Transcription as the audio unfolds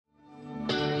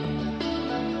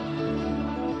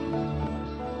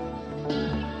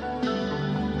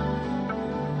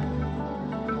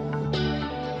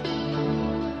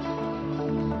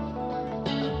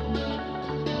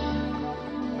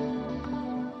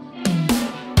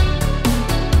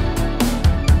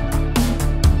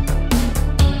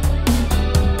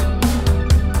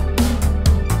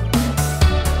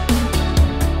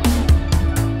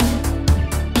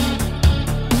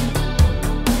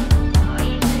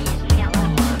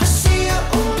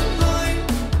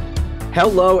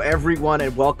Hello, everyone,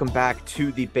 and welcome back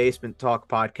to the Basement Talk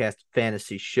Podcast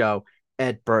Fantasy Show.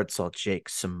 Ed Birdsall, Jake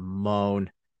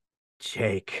Simone.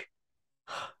 Jake,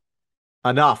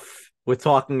 enough with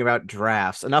talking about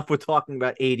drafts. Enough with talking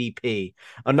about ADP.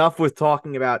 Enough with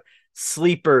talking about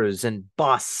sleepers and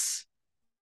busts.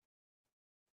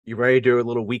 You ready to do a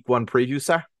little week one preview,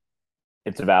 sir?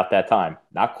 It's about that time.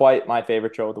 Not quite my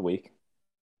favorite show of the week,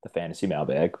 the fantasy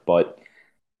mailbag, but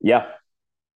yeah,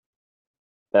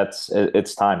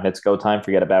 it's time. It's go time.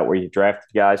 Forget about where you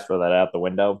drafted guys, throw that out the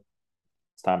window.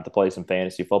 It's time to play some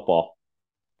fantasy football.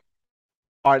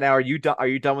 All right, now are you done? Are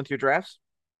you done with your drafts?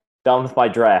 Done with my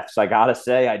drafts. I gotta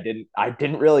say, I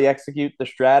didn't really execute the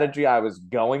strategy I was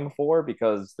going for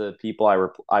because the people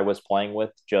I was playing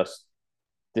with just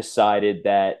decided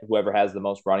that whoever has the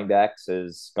most running backs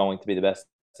is going to be the best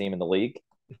team in the league.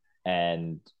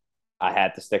 And I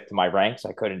had to stick to my ranks.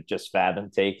 I couldn't just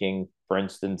fathom taking, for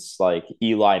instance, like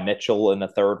Eli Mitchell in the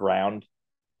third round.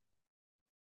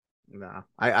 No,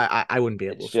 I wouldn't be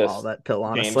able It's to swallow just that pill,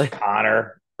 James honestly.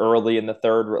 Conner early in the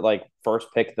third, like first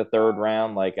pick of the third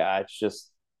round. Like it's just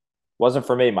wasn't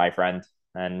for me, my friend.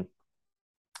 And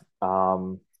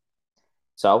um,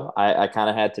 so I kind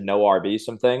of had to know RB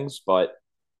some things, but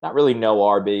not really know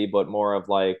RB, but more of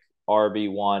like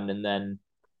RB1 and then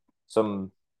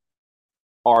some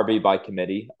RB by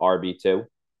committee, RB2.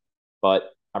 But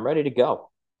I'm ready to go.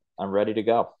 I'm ready to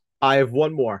go. I have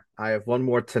one more. I have one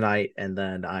more tonight, and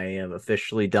then I am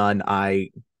officially done. I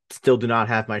still do not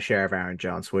have my share of Aaron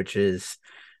Jones, which is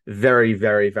very,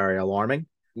 very, very alarming.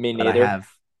 Me But neither.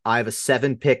 I have a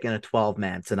 7 pick and a 12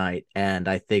 man tonight, and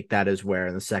I think that is where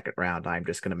in the second round I'm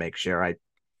just gonna make sure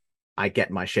I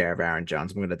get my share of Aaron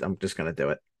Jones. I'm just gonna do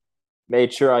it.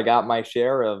 Made sure I got my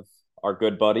share of our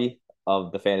good buddy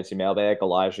of the fantasy mailbag,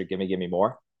 Elijah. Gimme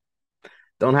more.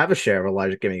 Don't have a share of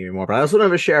Elijah giving me more, but I also don't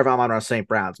have a share of Amon-Ra St.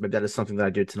 Brown's. Maybe that is something that I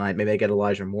do tonight. Maybe I get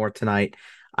Elijah Moore tonight.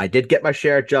 I did get my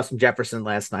share of Justin Jefferson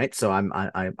last night, so I'm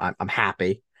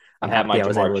happy. I I'm have my happy I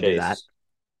was Jamar able to do that. Chase,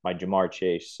 my Jamar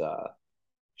Chase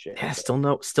share. Yeah,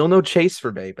 So still no chase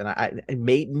for me, but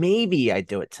maybe I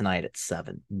do it tonight at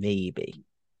 7. Maybe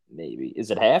maybe is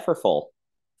it half or full?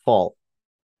 fall.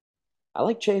 I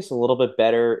like Chase a little bit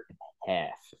better in half,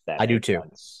 if that I do makes too.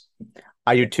 sense.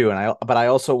 I do Yeah. too, but I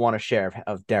also want a share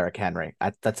of Derrick Henry.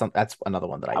 That's another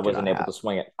one that I I do wasn't not able have. to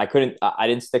swing it. I couldn't. I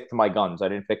didn't stick to my guns. I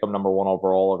didn't pick him number one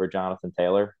overall over Jonathan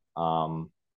Taylor. Feel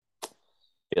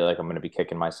like I'm going to be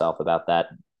kicking myself about that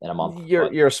in a month. But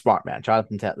You're a smart man.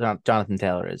 Jonathan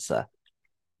Taylor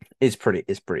is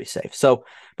pretty safe. So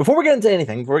before we get into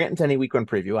anything, before we get into any week one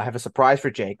preview, I have a surprise for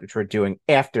Jake, which we're doing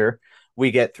after we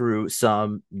get through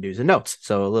some news and notes.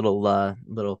 So a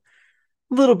little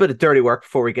bit of dirty work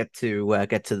before we get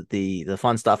to the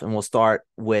fun stuff, and we'll start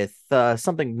with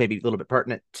something maybe a little bit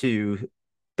pertinent to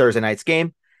Thursday night's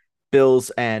game. Bills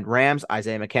and Rams.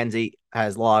 Isaiah McKenzie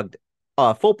has logged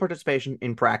full participation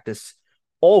in practice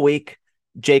all week.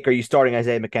 Jake, are you starting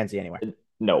Isaiah McKenzie anywhere?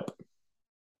 nope.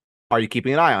 Are you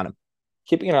keeping an eye on him?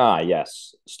 Keeping an eye,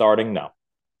 yes. Starting, no.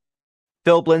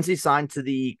 Philip Lindsay signed to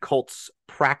the Colts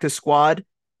practice squad.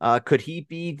 Could he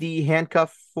be the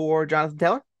handcuff for Jonathan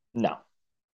Taylor? No.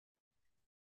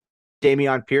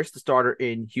 Dameon Pierce, the starter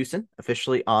in Houston,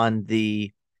 officially on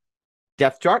the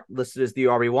depth chart, listed as the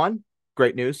RB1.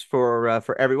 Great news for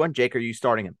everyone. Jake, are you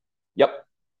starting him? Yep.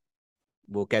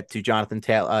 We'll get to Jonathan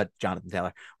Taylor. Jonathan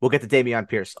Taylor. We'll get to Dameon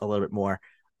Pierce a little bit more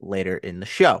later in the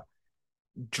show.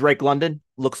 Drake London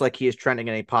looks like he is trending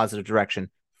in a positive direction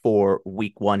for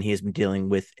week one. He has been dealing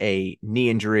with a knee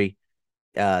injury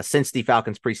since the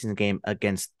Falcons preseason game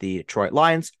against the Detroit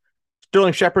Lions.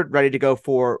 Sterling Shepard ready to go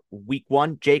for week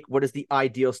one. Jake, what is the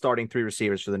ideal starting three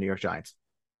receivers for the New York Giants?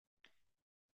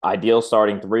 Ideal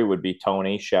starting three would be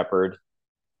Tony, Shepard,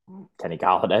 Kenny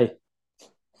Galladay.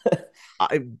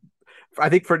 I I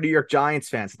think for New York Giants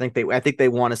fans, I think they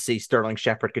want to see Sterling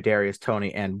Shepard, Kadarius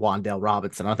Toney, and Wandale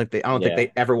Robinson. I don't think Yeah.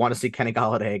 they ever want to see Kenny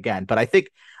Galladay again. But I think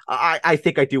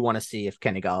I do want to see if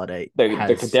Kenny Galladay The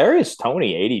has. Kadarius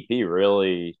Tony ADP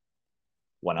really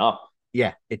went up.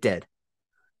 Yeah, it did.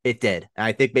 It did. And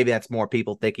I think maybe that's more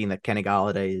people thinking that Kenny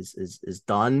Galladay is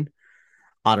done.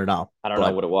 I don't know, I don't know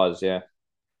but what it was. Yeah.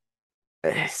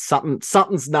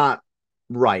 something's not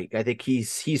right. I think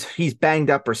he's banged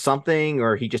up or something,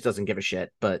 or he just doesn't give a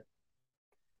shit. But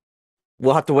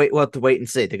we'll have to wait. We'll have to wait and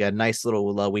see. They got a nice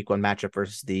little week one matchup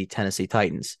versus the Tennessee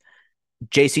Titans.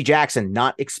 J.C. Jackson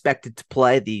not expected to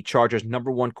play. The Chargers'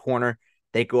 number one corner.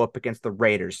 They go up against the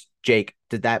Raiders. Jake,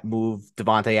 did that move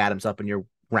Devontae Adams up in your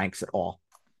ranks at all?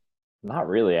 Not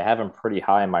really. I have him pretty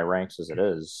high in my ranks as it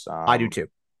is. I do too.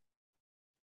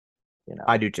 You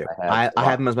I know, do too. I have I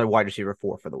have him as my wide receiver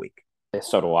 4 for the week.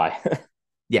 So do I.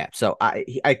 Yeah, so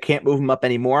I can't move him up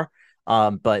anymore.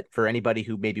 But for anybody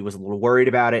who maybe was a little worried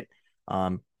about it,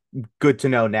 um, good to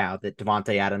know now that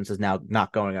Devontae Adams is now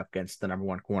not going up against the number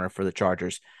one corner for the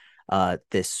Chargers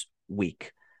this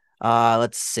week.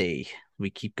 Let's see. We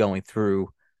keep going through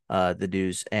the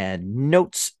news and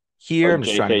notes here. I'm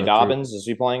just trying to J.K. go through. Dobbins, is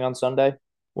he playing on Sunday?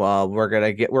 Well,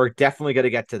 we're definitely gonna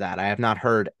get to that. I have not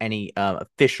heard any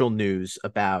official news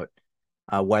about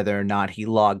whether or not he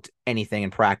logged anything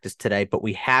in practice today, but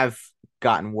we have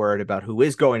gotten word about who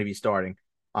is going to be starting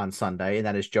on Sunday, and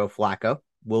that is Joe Flacco.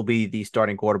 Will be the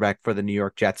starting quarterback for the New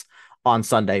York Jets on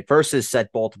Sunday versus said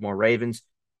Baltimore Ravens.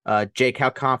 Jake, how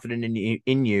confident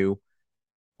in you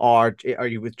are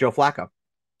you with Joe Flacco?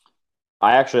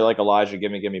 I actually like Elijah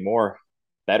Gimme more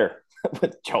better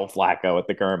with Joe Flacco at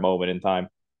the current moment in time.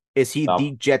 Is he So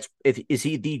the Jets? Is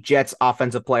he the Jets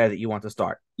offensive player that you want to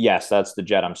start? yes, that's the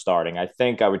Jet I'm starting. I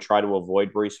think I would try to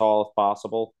avoid Brees Hall if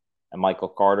possible and Michael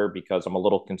Carter because I'm a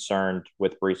little concerned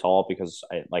with Brees Hall because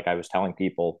like I was telling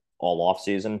people all off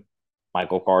season,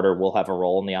 Michael Carter will have a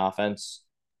role in the offense.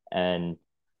 And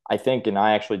I think, and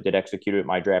I actually did execute it in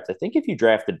my draft. I think if you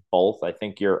drafted both, I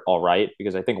think you're all right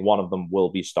because I think one of them will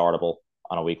be startable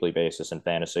on a weekly basis in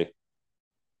fantasy.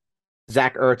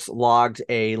 Zach Ertz logged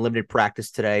a limited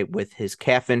practice today with his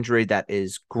calf injury. That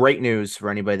is great news for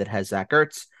anybody that has Zach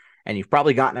Ertz, and you've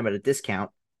probably gotten him at a discount,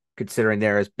 considering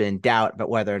there has been doubt about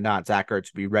whether or not Zach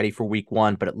Ertz will be ready for Week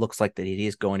 1. But it looks like that he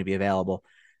is going to be available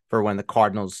for when the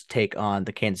Cardinals take on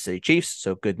the Kansas City Chiefs.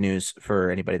 So good news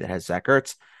for anybody that has Zach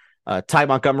Ertz. Ty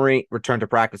Montgomery returned to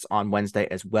practice on Wednesday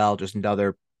as well. Just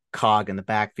another cog in the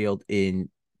backfield in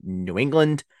New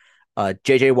England.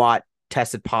 JJ Watt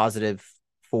tested positive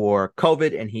for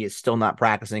COVID, and he is still not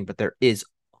practicing, but there is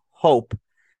hope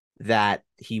that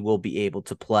he will be able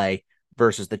to play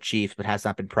versus the Chiefs, but has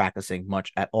not been practicing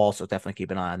much at all. So definitely keep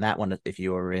an eye on that one if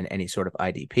you are in any sort of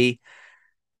IDP.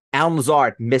 Allen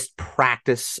Lazard missed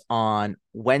practice on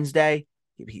Wednesday.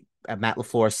 Matt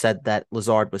LaFleur said that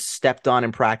Lazard was stepped on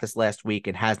in practice last week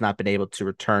and has not been able to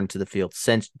return to the field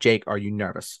since. Jake, are you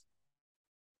nervous?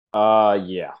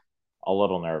 Yeah, a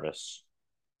little nervous.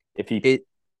 If he, It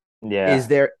yeah, is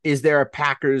there a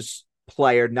Packers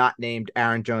player not named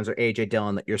Aaron Jones or AJ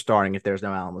Dillon that you're starting if there's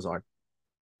no Allen Lazard?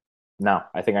 no,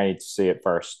 I think I need to see it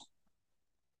first.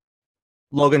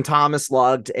 Logan Thomas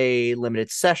logged a limited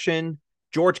session.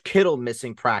 George Kittle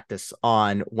missing practice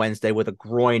on Wednesday with a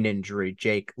groin injury.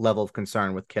 Jake, level of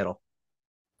concern with Kittle.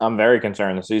 I'm very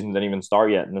concerned. The season didn't even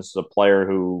start yet, and this is a player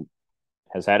who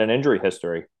has had an injury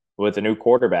history with a new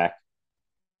quarterback.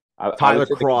 I Tyler would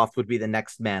say Croft would be the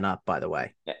next man up, by the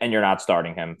way. and you're not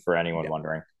starting him for anyone No.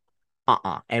 wondering.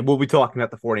 And we'll be talking about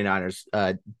the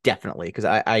 49ers definitely, because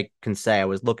I can say I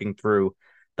was looking through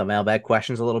the mailbag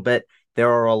questions a little bit. There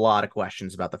are a lot of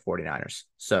questions about the 49ers.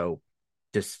 So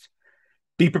just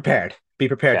be prepared. Be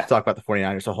prepared to Yeah, talk about the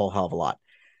 49ers a whole hell of a lot.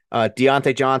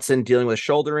 Deontay Johnson dealing with a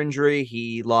shoulder injury.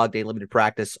 He logged a limited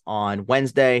practice on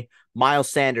Wednesday.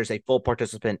 Miles Sanders, a full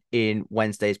participant in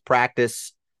Wednesday's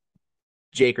practice.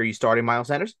 Jake, are you starting Miles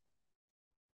Sanders?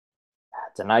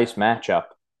 it's a nice matchup.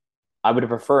 I would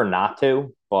prefer not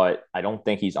to, but I don't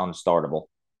think he's unstartable.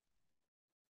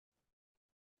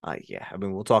 Yeah, I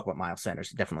mean, we'll talk about Miles Sanders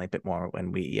definitely a bit more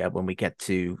when we get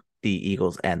to the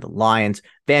Eagles and the Lions.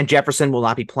 Van Jefferson will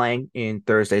not be playing in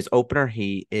Thursday's opener.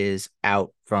 He is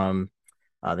out from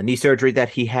the knee surgery that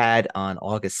he had on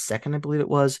August 2nd, I believe it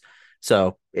was.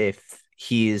 So if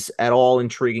he's at all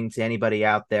intriguing to anybody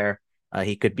out there,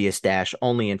 he could be a stash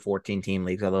only in 14-team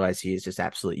leagues. Otherwise, he is just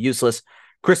absolutely useless.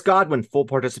 Chris Godwin, full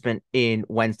participant in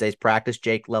Wednesday's practice.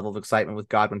 Jake, level of excitement with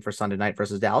Godwin for Sunday night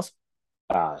versus Dallas?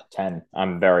 10.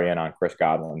 I'm very in on Chris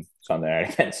Godwin Sunday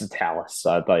night against Dallas.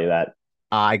 So I'll tell you that.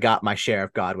 I got my share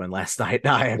of Godwin last night.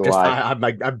 I am Do just, I?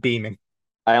 I'm beaming.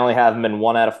 I only have him in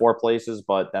 1 out of 4 places,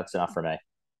 but that's enough for me.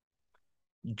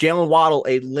 Jalen Waddle,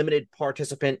 a limited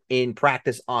participant in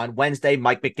practice on Wednesday.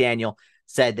 Mike McDaniel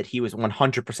said that he was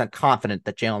 100% confident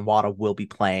that Jalen Waddle will be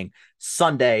playing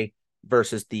Sunday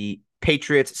versus the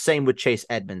Patriots. Same with Chase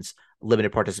Edmonds,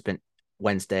 limited participant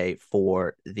Wednesday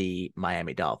for the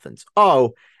Miami Dolphins.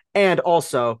 Oh, and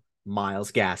also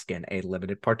Myles Gaskin, a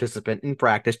limited participant in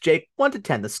practice. Jake, 1 to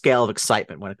 10, the scale of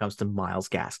excitement when it comes to Myles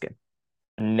Gaskin.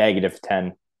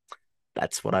 -10.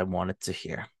 That's what I wanted to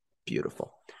hear.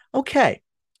 Beautiful. Okay.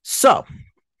 So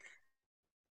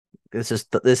this is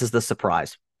the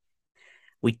surprise.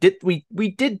 We did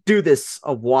do this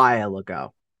a while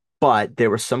ago, but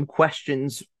there were some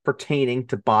questions pertaining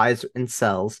to buys and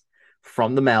sells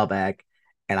from the mailbag,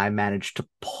 and I managed to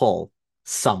pull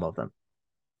some of them.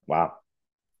 Wow.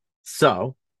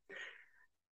 So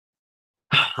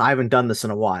I haven't done this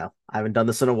in a while.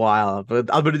 But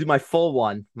I'm going to do my full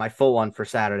one for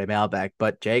Saturday mailbag.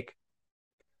 But Jake,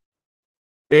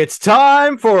 it's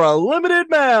time for a limited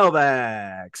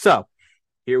mailbag. So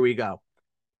here we go.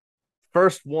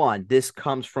 First one. This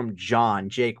comes from John.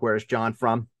 Jake, where's John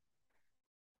from?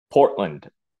 Portland,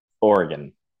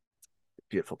 Oregon.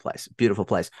 Beautiful place. Beautiful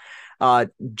place.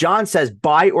 John says,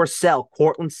 buy or sell.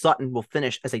 Courtland Sutton will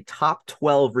finish as a top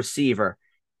 12 receiver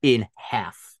in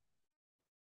half.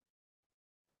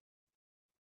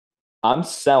 I'm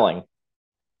selling.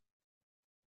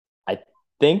 I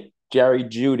think Jerry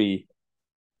Jeudy,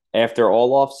 after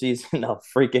all off season of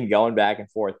freaking going back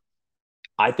and forth,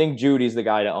 I think Judy's the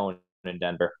guy to own in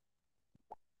Denver.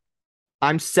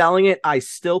 I'm selling it. I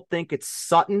still think it's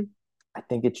Sutton. I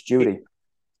think it's Jeudy.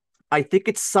 I think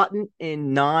it's Sutton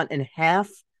in non and half.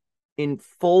 In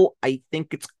full, I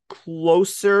think it's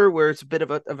closer where it's a bit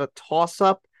of a toss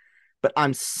up. But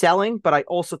I'm selling, but I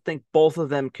also think both of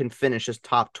them can finish as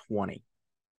top 20.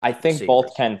 I think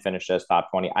both can finish as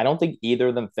top 20. I don't think either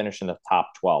of them finish in the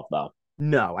top 12, though.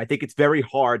 No, I think it's very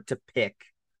hard to pick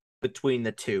between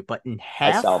the two. But in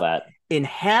half, I sell that. In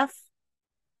half,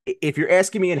 if you're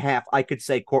asking me in half, I could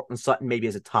say Courtland Sutton maybe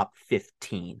as a top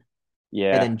 15.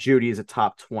 Yeah. And then Jeudy is a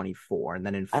top 24. And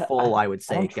then in full, I would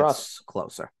say it gets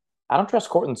closer. I don't trust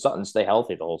Courtland Sutton to stay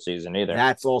healthy the whole season either.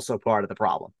 That's also part of the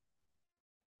problem.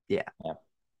 Yeah.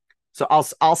 So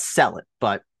I'll sell it,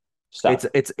 but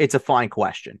it's a fine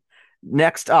question.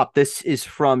 Next up, this is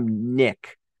from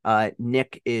Nick.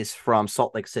 Nick is from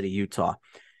Salt Lake City, Utah.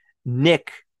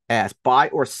 Nick asks, buy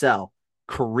or sell?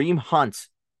 Kareem Hunt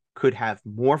could have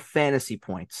more fantasy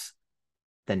points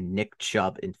than Nick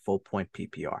Chubb in full point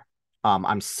PPR.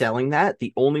 I'm selling that.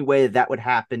 The only way that would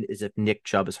happen is if Nick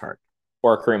Chubb is hurt.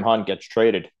 Or Kareem Hunt gets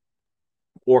traded.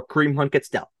 Or Kareem Hunt gets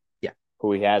dealt. Yeah.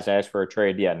 Who he has asked for a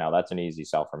trade. Yeah, no, that's an easy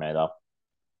sell for me, though.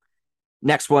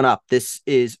 Next one up. This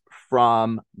is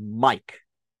from Mike.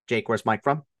 Jake, where's Mike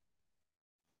from?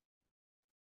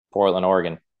 Portland,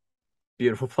 Oregon.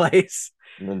 Beautiful place.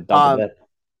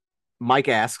 Mike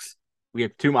asks, we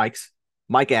have two Mikes.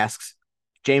 Mike asks,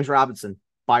 James Robinson,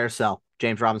 buy or sell?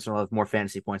 James Robinson will have more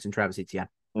fantasy points than Travis Etienne.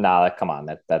 No, come on.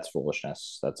 That's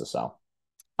foolishness. That's a sell.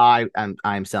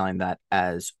 I'm selling that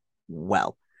as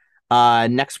well.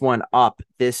 Next one up.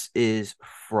 This is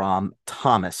from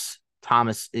Thomas.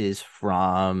 Thomas is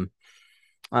from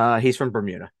he's from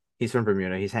Bermuda. He's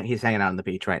hanging out on the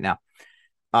beach right now.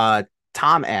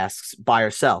 Tom asks, buy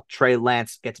or sell? Trey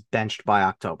Lance gets benched by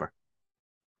October.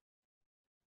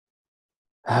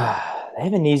 They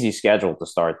have an easy schedule to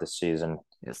start this season.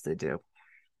 Yes, they do.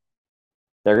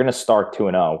 They're going to start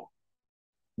 2-0.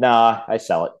 Nah, I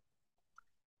sell it.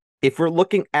 If we're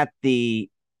looking at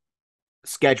the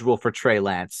schedule for Trey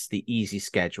Lance, the easy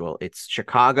schedule, it's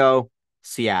Chicago,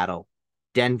 Seattle,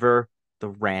 Denver, the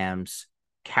Rams,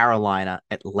 Carolina,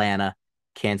 Atlanta,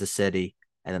 Kansas City,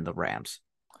 and then the Rams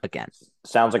again.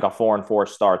 Sounds like a 4-4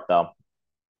 start, though.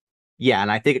 Yeah,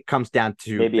 and I think it comes down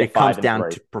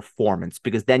to performance,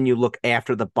 because then you look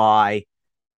after the bye,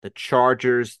 the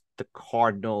Chargers, the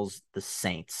Cardinals, the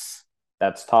Saints.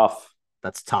 That's tough.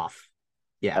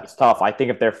 Yeah, that's tough. I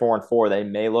think if they're 4-4, they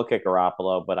may look at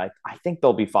Garoppolo, but I think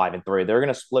they'll be 5-3. They're going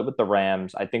to split with the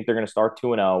Rams. I think they're going to start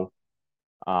 2-0.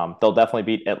 They'll definitely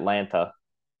beat Atlanta.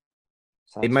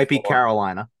 It might be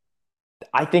Carolina.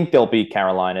 I think they'll beat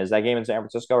Carolina. Is that game in San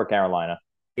Francisco or Carolina?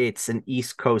 It's an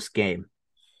East Coast game.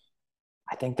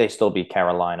 I think they still beat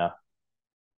Carolina.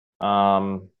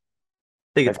 I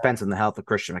think it depends on the health of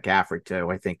Christian McCaffrey too.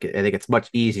 I think it's much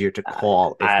easier to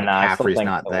call if McCaffrey's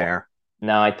not there.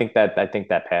 No, I think that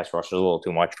pass rush is a little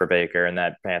too much for Baker and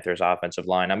that Panthers offensive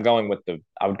line. I would go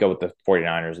with the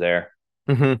 49ers there.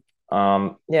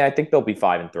 Mm-hmm. Yeah, I think they'll be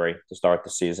 5-3 to start the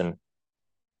season.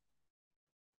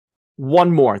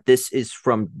 One more. This is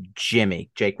from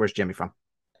Jimmy. Jake, where's Jimmy from?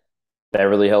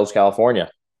 Beverly Hills, California.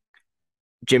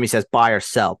 Jimmy says, buy or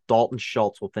sell? Dalton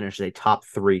Schultz will finish as a top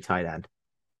 3 tight end.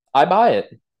 I buy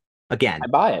it. Again. I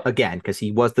buy it. Again, because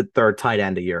he was the 3rd tight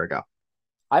end a year ago.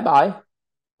 I buy.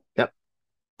 Yep.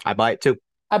 I buy it too.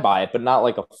 I buy it, but not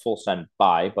like a full send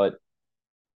buy, but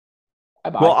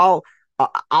I buy. Well,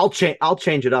 I'll change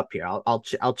it up here.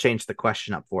 I'll change the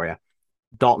question up for you.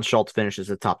 Dalton Schultz finishes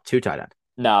the top 2 tight end.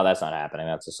 No, that's not happening.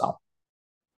 That's a sell.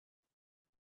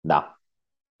 No.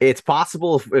 It's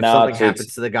possible if something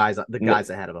happens to the guys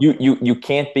ahead of him. You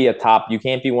can't be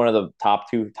one of the top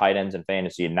 2 tight ends in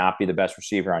fantasy and not be the best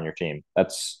receiver on your team.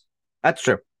 That's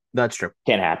true. That's true.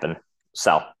 Can't happen.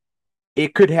 Sell.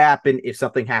 It could happen if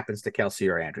something happens to Kelsey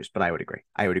or Andrews, but I would agree.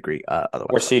 Otherwise.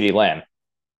 Or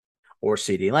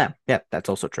CeeDee Lamb. Yeah, that's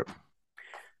also true.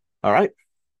 All right.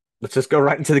 Let's just go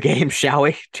right into the game, shall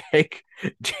we? Jake,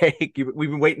 we've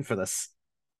been waiting for this.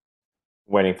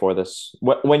 Waiting for this.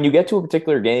 When you get to a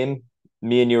particular game,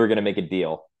 me and you are going to make a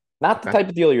deal. Not the Okay. type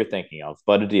of deal you're thinking of,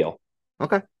 but a deal.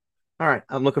 Okay. All right.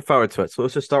 I'm looking forward to it. So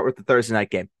let's just start with the Thursday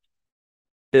night game.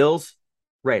 Bills,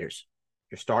 Raiders.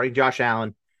 You're starting Josh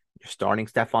Allen. You're starting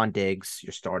Stephon Diggs.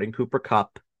 You're starting Cooper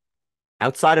Kupp.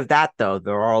 Outside of that, though,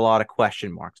 there are a lot of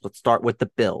question marks. Let's start with the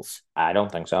Bills. I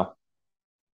don't think so.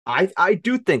 I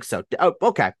do think so. Oh,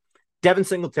 okay. Devin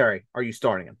Singletary, are you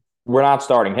starting him? We're not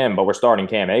starting him, but we're starting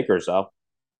Cam Akers, though.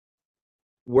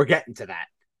 We're getting to that.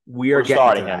 We are We're getting to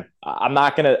starting that. him. I'm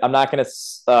not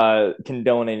gonna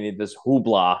condone any of this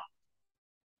hoopla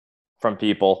from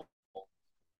people.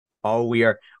 Oh, we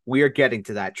are getting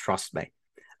to that. Trust me.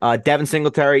 Devin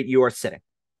Singletary, you are sitting.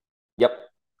 Yep,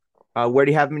 Where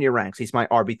do you have him in your ranks? He's my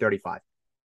RB 35.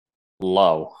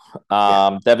 low.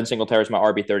 Yeah. Devin Singletary is my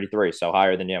RB 33, so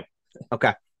higher than you.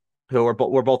 Okay. So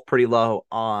we're both pretty low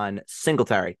on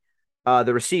Singletary.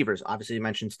 The receivers, obviously you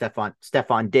mentioned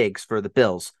Stephon Diggs for the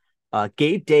Bills.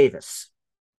 Gabe Davis,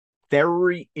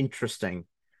 very interesting.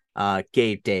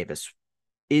 Gabe Davis,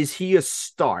 is he a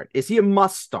start? Is he a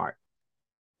must start?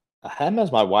 I have him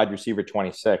as my wide receiver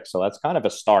 26, so that's kind of a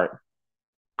start.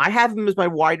 I have him as my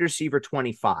wide receiver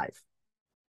 25.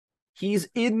 He's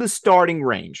in the starting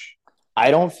range.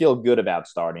 I don't feel good about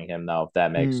starting him though, if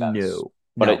that makes sense. No,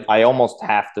 But no, I almost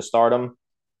have to start him.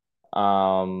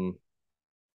 Um,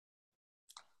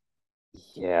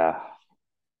 yeah,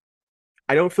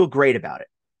 I don't feel great about it.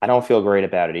 I don't feel great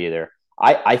about it either.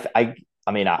 I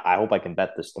mean, I hope I can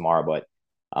bet this tomorrow, but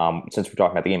since we're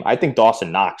talking about the game, I think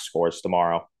Dawson Knox scores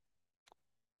tomorrow.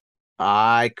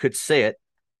 I could see it.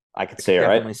 I could I could say it, right?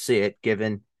 definitely see it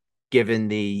given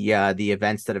the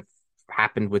events that have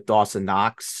happened with Dawson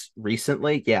Knox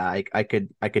recently. Yeah, I could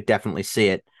definitely see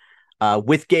it.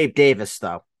 With Gabe Davis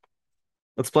though,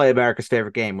 let's play America's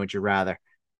favorite game. Would you rather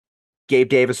Gabe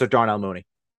Davis or Darnell Mooney?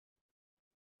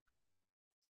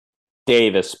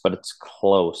 Davis, but it's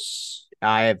close.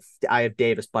 I have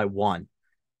Davis by one.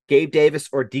 Gabe Davis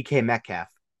or DK Metcalf?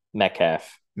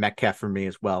 Metcalf, Metcalf for me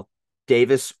as well.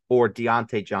 Davis or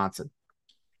Deontay Johnson?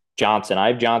 Johnson. I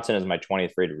have Johnson as my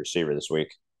 23 receiver this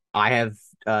week. I have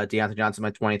Deontay Johnson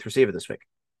my 20th receiver this week.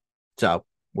 So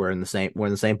we're in the same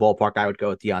ballpark. I would go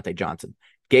with Deontay Johnson.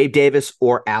 Gabe Davis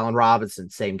or Allen Robinson,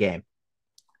 same game.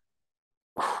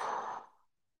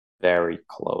 Very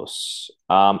close.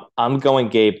 I'm going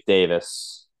Gabe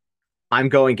Davis. I'm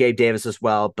going Gabe Davis as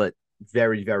well, but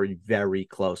very, very, very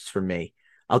close for me.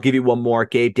 I'll give you one more.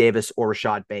 Gabe Davis or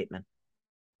Rashad Bateman.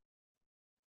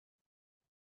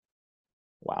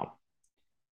 Wow.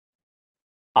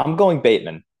 I'm going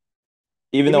Bateman,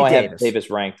 even Give though me I have Davis. Davis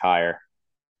ranked higher.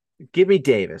 Give me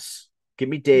Davis. Give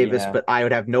me Davis, Yeah, but I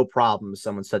would have no problem if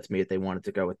someone said to me if they wanted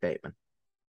to go with Bateman.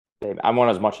 Bateman. I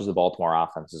want as much as the Baltimore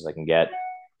offense as I can get in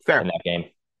Fair. that game.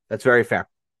 That's very fair.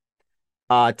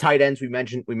 Tight ends, we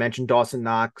mentioned Dawson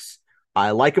Knox.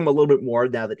 I like him a little bit more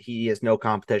now that he has no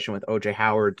competition with OJ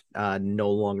Howard,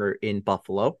 no longer in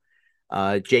Buffalo.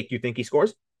 Jake, you think he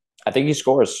scores? I think he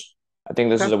scores. I think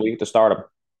this is Okay. a week to start him.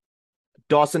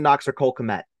 Dawson Knox or Cole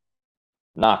Kmet?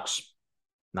 Knox.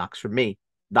 Knox for me.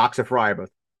 Knox or Fryermuth?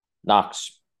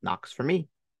 Knox. Knox for me.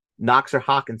 Knox or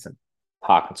Hawkinson?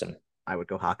 Hawkinson. I would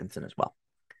go Hawkinson as well.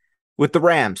 With the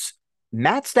Rams,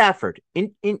 Matt Stafford,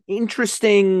 in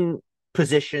interesting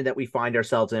position that we find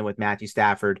ourselves in with Matthew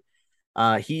Stafford.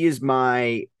 He is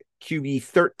my QB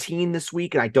 13 this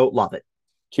week, and I don't love it.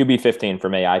 QB 15 for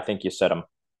me. I think you set him.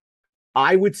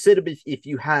 I would sit him if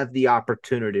you have the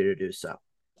opportunity to do so.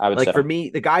 I would Like set for him. me,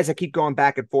 the guys I keep going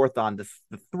back and forth on, the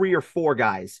three or four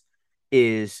guys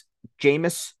is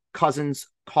Jameis, Cousins,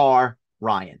 Carr,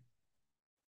 Ryan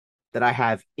that I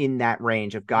have in that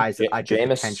range of guys that I could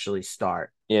Jameis. potentially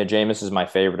start. Yeah, Jameis is my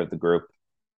favorite of the group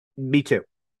Me too.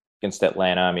 against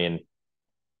Atlanta. I mean,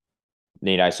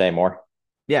 need I say more?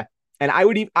 Yeah. And I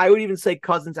would even say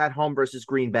Cousins at home versus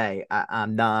Green Bay.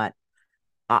 I'm not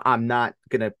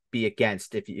gonna be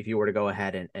against if you were to go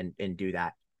ahead and do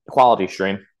that. Quality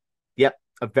stream. Yep,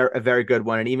 a very good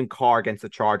one. And even Carr against the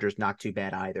Chargers, not too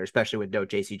bad either, especially with no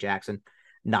JC Jackson.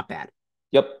 Not bad.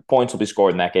 Yep, points will be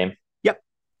scored in that game. Yep.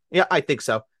 Yeah, I think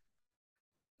so.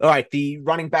 All right, the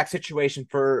running back situation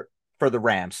for the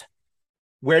Rams.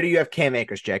 Where do you have Cam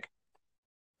Akers, Jake?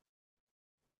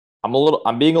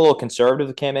 I'm being a little conservative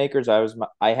with Cam Akers.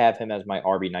 I have him as my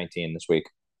RB 19 this week.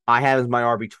 I have as my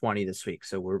RB 20 this week,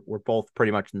 so we're both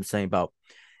pretty much in the same boat.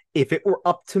 If it were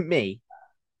up to me,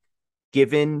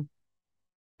 given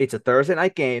it's a Thursday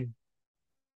night game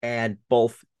and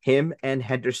both him and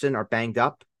Henderson are banged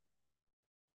up,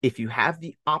 if you have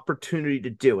the opportunity to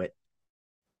do it,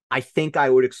 I think I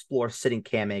would explore sitting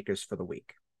Cam Akers for the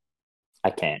week. I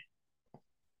can't.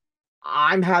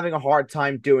 I'm having a hard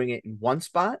time doing it in one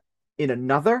spot. In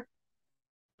another,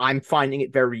 I'm finding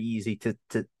it very easy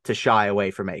to shy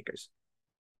away from Akers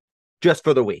just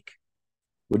for the week.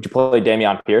 Would you play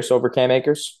Dameon Pierce over Cam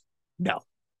Akers? No,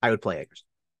 I would play Akers.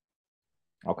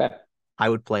 Okay. I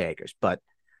would play Akers, but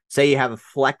say you have a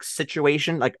flex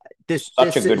situation like this.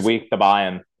 Such a This good is week to buy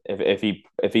him if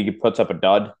he puts up a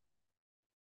dud.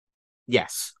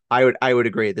 yes, I would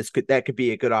agree. That could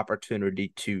be a good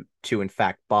opportunity to in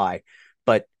fact buy,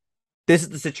 but this is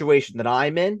the situation that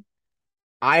I'm in.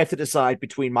 I have to decide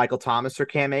between Michael Thomas or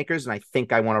Cam Akers, and I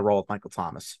think I want to roll with Michael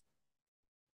Thomas.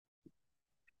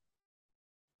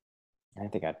 I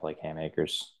think I'd play Cam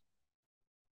Akers.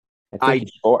 I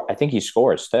I think he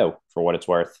scores too, for what it's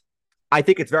worth. I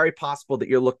think it's very possible that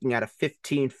you're looking at a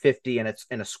 15-50 and it's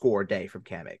in a score day from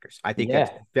Cam Akers. I think Yeah.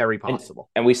 that's very And, possible.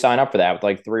 and we sign up for that with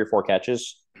like 3 or 4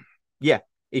 catches. Yeah.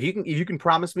 If you can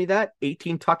promise me that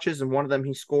 18 touches and one of them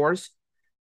he scores,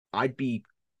 I'd be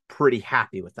pretty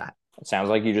happy with that. It sounds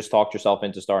like you just talked yourself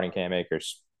into starting Cam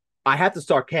Akers. I have to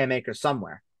start Cam Akers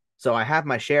somewhere. So I have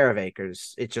my share of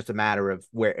Akers. It's just a matter of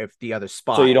where if the other So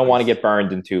spot you don't want to is get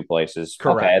burned in 2 places.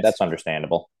 correct. Okay, that's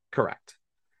understandable. Correct.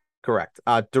 Correct.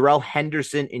 Darrell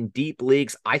Henderson in deep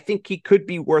leagues. I think he could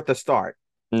be worth a start.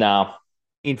 No.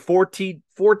 In 14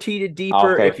 and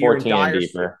deeper, Okay, 14 and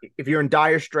deeper. if you're in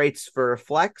dire straits for a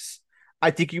flex,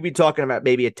 I think you'd be talking about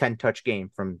maybe a 10-touch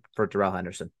game for Darrell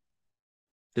Henderson.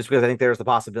 Just because I think there's the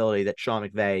possibility that Sean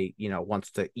McVay, wants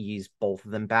to ease both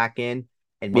of them back in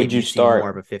and Would maybe you see start?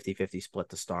 more of a 50-50 split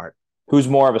to start. Who's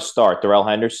more of a start, Darrell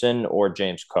Henderson or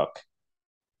James Cook?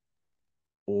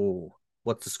 Oh,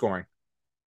 what's the scoring?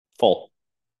 Full.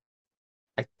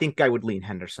 I think I would lean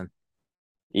Henderson.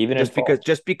 Even just in because full.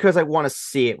 just because I want to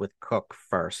see it with Cook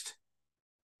first.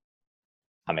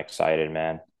 I'm excited,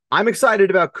 man. I'm excited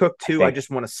about Cook too. I think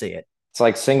just want to see it. it's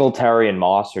like Singletary and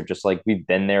Moss are just like we've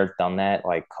been there, done that.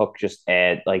 Like Cook just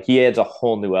he adds a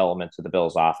whole new element to the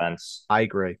Bills offense. I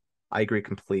agree. I agree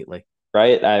completely.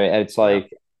 Right? I mean, it's Yeah.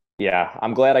 like, yeah,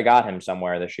 I'm glad I got him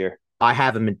somewhere this year. I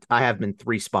have him in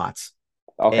 3 spots.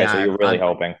 Okay, And so you're really I'm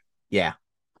hoping. yeah,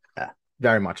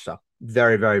 very much so.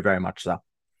 Very, very, very much so.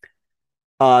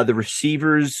 The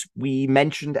receivers, we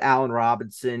mentioned Allen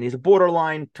Robinson. He's a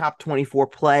borderline top 24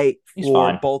 play He's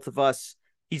for fine. both of us.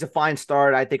 He's a fine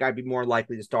start. I think I'd be more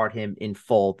likely to start him in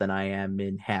full than I am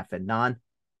in half and non.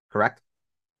 Correct?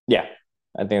 Yeah,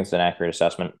 I think it's an accurate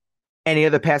assessment. Any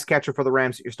other pass catcher for the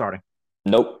Rams that you're starting?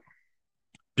 Nope.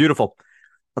 Beautiful.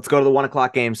 Let's go to the 1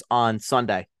 o'clock games on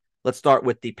Sunday. Let's start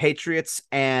with the Patriots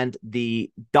and the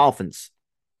Dolphins.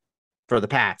 For the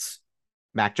Pats,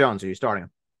 Mac Jones, are you starting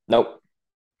him? Nope.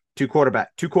 Two quarterback.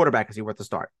 Is he worth the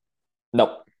start?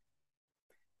 Nope.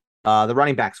 The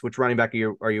running backs. Which running back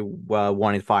are you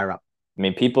wanting to fire up? I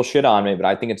mean, people shit on me, but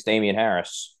I think it's Damian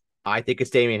Harris. I think it's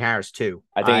Damian Harris too.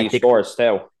 I think he scores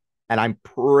too. And I'm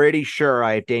pretty sure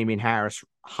I have Damian Harris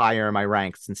higher in my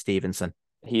ranks than Stevenson.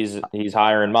 He's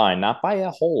higher in mine, not by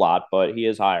a whole lot, but he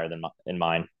is higher than in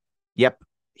mine. Yep,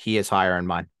 he is higher in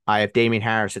mine. I have Damian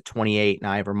Harris at 28, and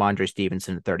I have Ramondre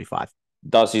Stevenson at 35.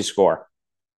 Does he score?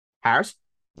 Harris?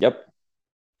 Yep.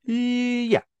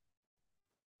 Yeah.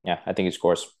 Yeah, I think he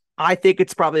scores. I think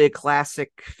it's probably a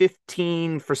classic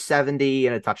 15 for 70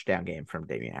 and a touchdown game from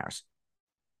Damian Harris,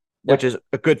 which is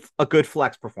a good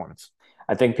flex performance.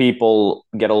 I think people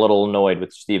get a little annoyed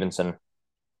with Stevenson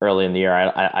early in the year.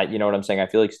 I you know what I'm saying? I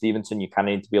feel like Stevenson, you kind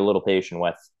of need to be a little patient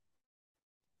with.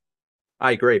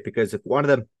 I agree, because if one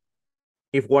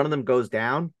of them goes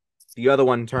down, the other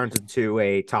one turns into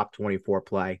a top 24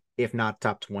 play, if not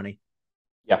top 20.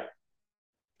 Yeah.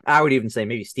 I would even say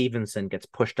maybe Stevenson gets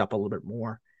pushed up a little bit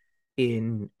more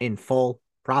in full,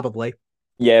 probably.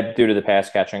 Yeah, due to the pass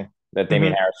catching that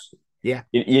Damian Harris. Yeah.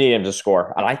 You need him to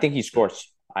score. And I think he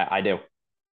scores. I do.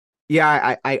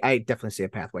 Yeah, I definitely see a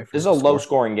pathway for This is him a to score. low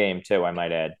scoring game, too, I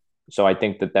might add. So I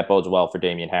think that bodes well for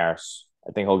Damian Harris.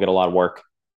 I think he'll get a lot of work.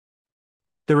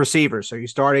 The receivers. Are you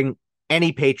starting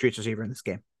any Patriots receiver in this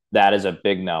game? That is a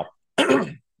big no.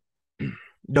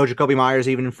 No Jacoby Myers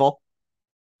even in full?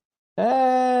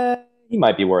 He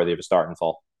might be worthy of a start in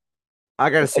full. I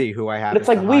got to see who I have. But it's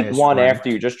like the week highest one ranked. after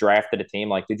you just drafted a team.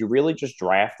 Like, did you really just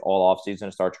draft all offseason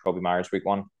to start Jacoby Myers week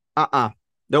one?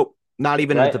 Nope. Not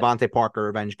even Right. in a Devontae Parker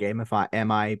revenge game.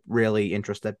 Am I really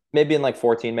interested? Maybe in like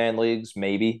 14-man leagues,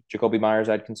 maybe Jacoby Myers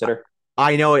I'd consider.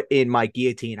 I know it in my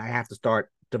guillotine. I have to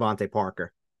start Devontae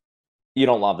Parker. You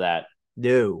don't love that.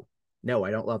 No,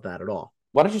 I don't love that at all.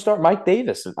 Why don't you start Mike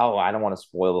Davis? Oh, I don't want to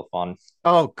spoil the fun.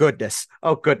 Oh goodness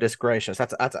gracious.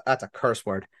 That's a curse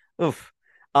word. Oof.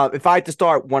 If I had to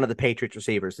start one of the Patriots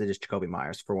receivers, it is Jacoby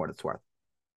Myers for what it's worth.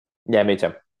 Yeah, me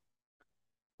too.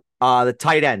 The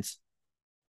tight ends,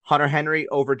 Hunter Henry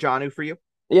over Jonnu for you.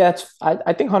 Yeah,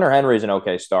 I think Hunter Henry is an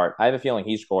okay start. I have a feeling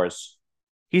he scores.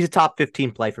 He's a top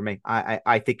 15 play for me.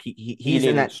 I think He he's in needed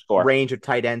to that score. range of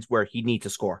tight ends where he needs to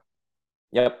score.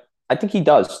 Yep. I think he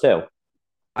does too.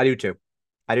 I do too.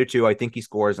 I do too. I think he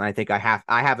scores, and I think I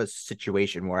have a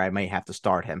situation where I may have to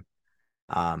start him.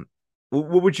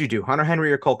 What would you do, Hunter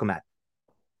Henry or Cole Kmet?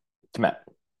 Come on.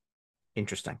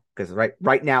 Interesting, because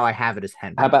right now I have it as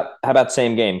Henry. How about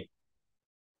same game?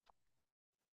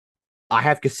 I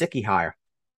have Gesicki higher.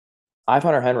 I have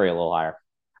Hunter Henry a little higher.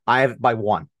 I have it by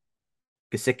one.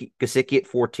 Gesicki at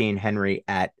 14, Henry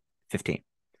at 15.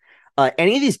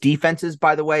 Any of these defenses,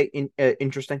 by the way,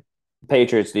 interesting.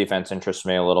 Patriots defense interests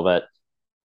me a little bit.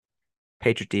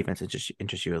 Patriot defense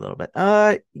interests you a little bit.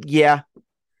 Yeah,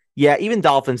 yeah. Even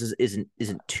Dolphins isn't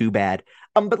too bad.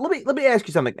 But let me ask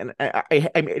you something, and I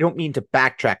don't mean to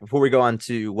backtrack before we go on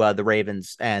to the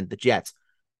Ravens and the Jets.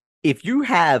 If you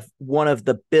have one of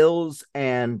the Bills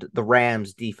and the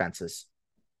Rams defenses,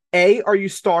 A, are you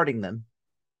starting them?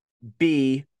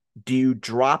 B, do you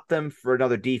drop them for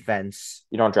another defense?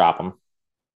 You don't drop them.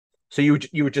 So you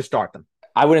would just start them.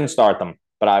 I wouldn't start them,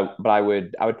 but I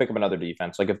would pick up another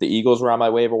defense. Like if the Eagles were on my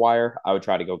waiver wire, I would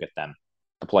try to go get them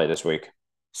to play this week.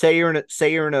 Say you're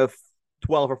in a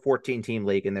 12 or 14 team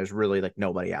league and there's really like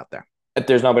nobody out there. If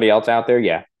there's nobody else out there,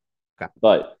 yeah. Okay.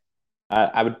 But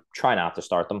I would try not to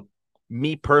start them.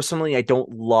 Me personally, I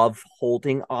don't love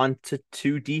holding on to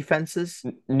two defenses.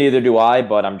 Neither do I,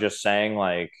 but I'm just saying,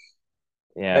 like,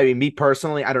 I yeah, mean, me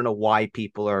personally, I don't know why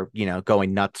people are,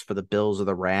 going nuts for the Bills or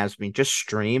the Rams. I mean, just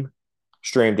stream.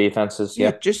 stream defenses.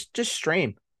 Yeah, Yeah, just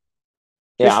stream.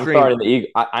 yeah. Just I'm stream. starting the Eagle.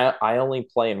 I only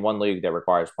play in one league that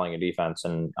requires playing a defense,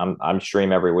 and I'm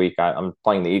stream every week. I'm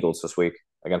playing the Eagles this week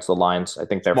against the Lions. I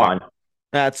think they're Smart. fine.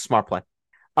 That's a smart play.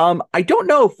 I don't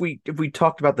know if we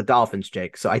talked about the Dolphins,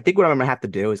 Jake. So I think what I'm gonna have to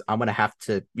do is I'm gonna have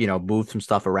to, move some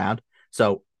stuff around.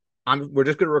 So we're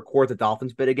just gonna record the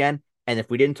Dolphins bit again. And if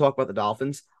we didn't talk about the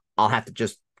Dolphins, I'll have to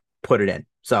just put it in.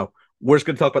 So we're just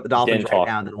gonna talk about the Dolphins Didn't right talk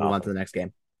now, and then about we'll move on to the Dolphins. next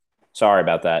game. Sorry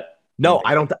about that. No,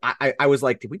 I don't. I was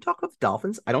like, did we talk about the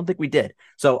Dolphins? I don't think we did.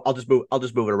 So I'll just move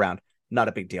it around. Not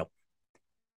a big deal.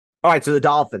 All right. So the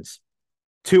Dolphins,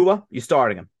 Tua, you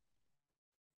starting him?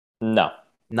 No,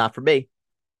 Not for me.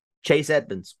 Chase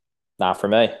Edmonds. not for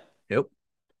me. Nope.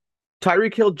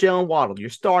 Tyreek Hill, Jalen Waddle. You're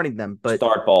starting them, but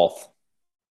Start both.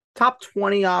 top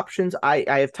 20 options. I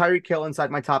have Tyreek Hill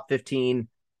inside my top 15.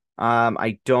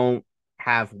 I don't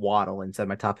have Waddle inside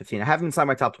my top 15. I have him inside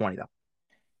my top 20 though.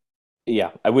 Yeah,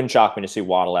 I wouldn't shock me to see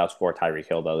Waddle outscore Tyreek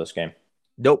Hill though this game.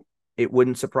 Nope. It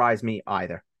wouldn't surprise me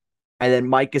either. And then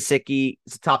Mike Gesicki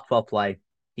is a top 12 play.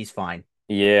 He's fine.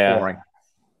 Yeah, Boring.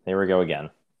 here we go again.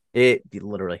 It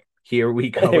literally. Here we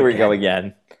go Here we again. go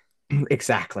again.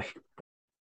 Exactly.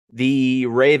 The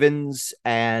Ravens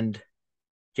and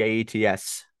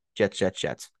Jets.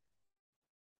 Jets.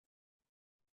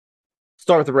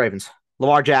 Start with the Ravens.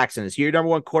 Lamar Jackson. Is he your number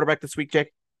one quarterback this week,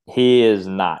 Jake? He is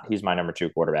not. He's my number two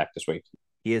quarterback this week.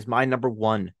 He is my number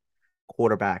one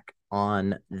quarterback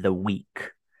on the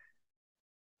week.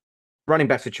 Running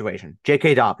back situation.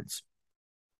 J.K. Dobbins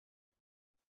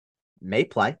may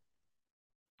play.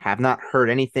 Have not heard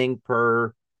anything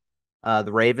per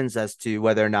the Ravens as to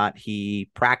whether or not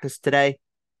he practiced today.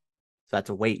 So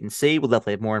that's a wait and see. We'll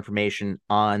definitely have more information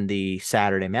on the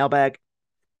Saturday mailbag.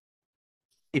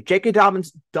 If J.K.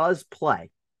 Dobbins does play,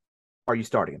 are you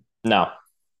starting him? No,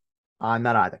 I'm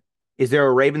not either. Is there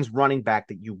a Ravens running back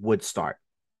that you would start?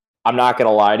 I'm not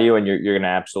gonna lie to you, and you're gonna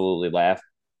absolutely laugh.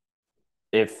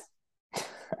 If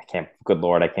I can't, good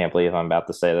lord, I can't believe I'm about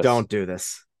to say this. Don't do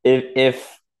this.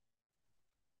 If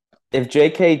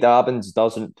J.K. Dobbins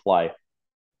doesn't play,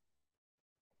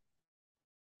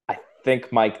 I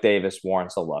think Mike Davis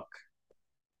warrants a look.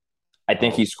 I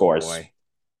think he scores. Boy.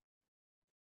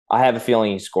 I have a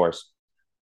feeling he scores.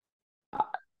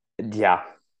 Yeah.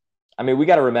 I mean, we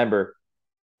got to remember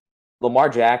Lamar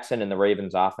Jackson and the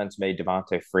Ravens offense made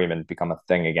Devontae Freeman become a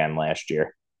thing again last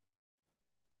year.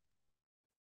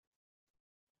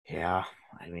 Yeah.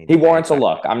 I mean, He warrants a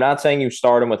look. I'm not saying you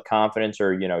start him with confidence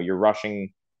or, you're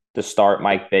rushing to start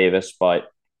Mike Davis, but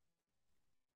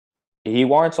he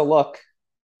warrants a look.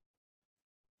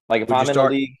 Like if Would you I'm in the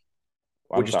start? league,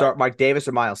 Would you start Mike Davis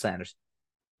or Miles Sanders?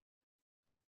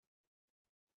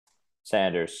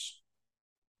 Sanders.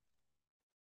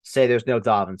 Say there's no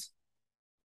Dobbins.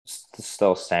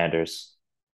 Still Sanders.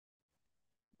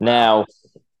 Now,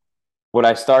 would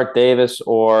I start Davis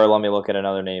or let me look at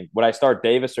another name? Would I start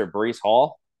Davis or Brees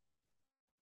Hall?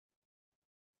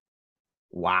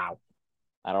 Wow.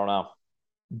 I don't know.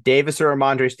 Davis or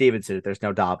Ramondre Stevenson if there's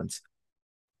no Dobbins.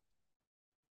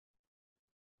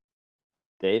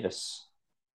 Davis.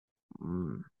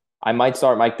 Mm. I might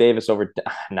start Mike Davis over.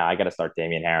 No, I got to start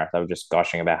Damian Harris. I was just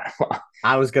gushing about him.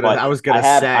 I But was gonna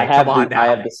say, come on I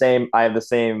now. have the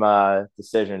same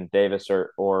decision, Davis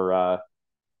or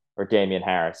Damian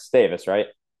Harris. Davis, right?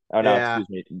 Oh no, Yeah,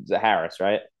 excuse me, Harris,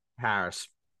 right? Harris.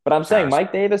 But I'm saying Harris.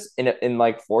 Mike Davis in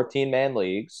like 14-man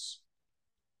leagues,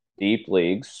 deep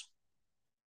leagues.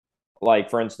 Like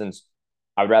for instance,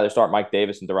 I would rather start Mike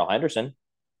Davis and Darrell Henderson.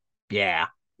 Yeah.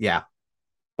 Yeah.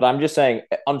 But I'm just saying,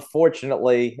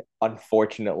 unfortunately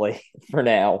for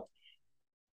now,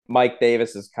 Mike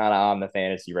Davis is kind of on the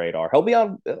fantasy radar. He'll be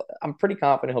on. I'm pretty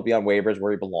confident he'll be on waivers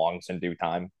where he belongs in due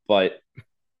time. But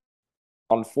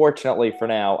unfortunately for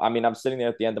now, I mean, I'm sitting there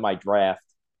at the end of my draft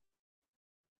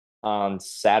on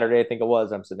Saturday, I think it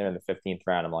was. I'm sitting there in the 15th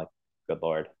round. I'm like, good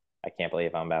lord, I can't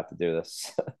believe I'm about to do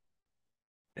this.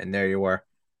 And there you were.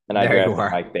 And I There you drafted were.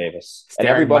 Mike Davis, and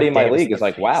Staring everybody Mike in my Davis in league the is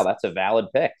like, wow, face. that's a valid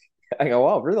pick. I go,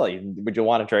 oh, really? Would you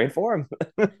want to trade for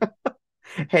him?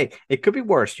 Hey, it could be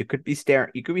worse. You could be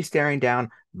staring down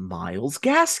Miles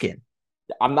Gaskin.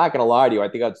 I'm not gonna lie to you. I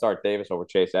think I'd start Davis over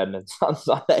Chase Edmonds on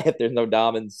Sunday if there's no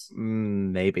Dobbins.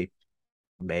 Maybe.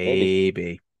 Maybe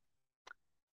Maybe.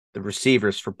 The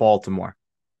receivers for Baltimore.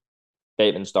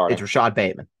 Bateman It's starting. Rashad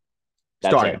Bateman.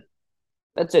 That's Starting it. him.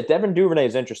 That's it. Devin Duvernay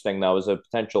is interesting though, as a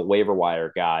potential waiver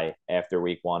wire guy after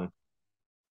week one.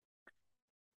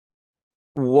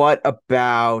 What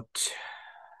about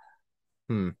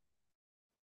hmm.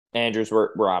 Andrews,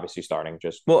 we're obviously starting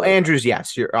just Well, for Andrews,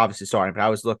 yes, you're obviously starting, but I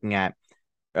was looking at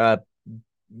uh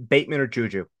Bateman or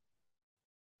Juju.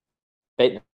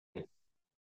 Bateman.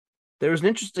 There was an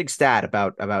interesting stat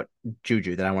about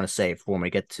Juju that I want to say for when we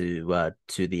get to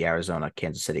the Arizona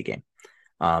Kansas City game.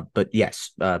 But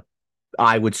yes,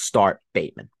 I would start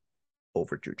Bateman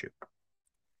over Juju.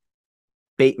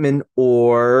 Bateman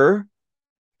or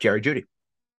Jerry Judy.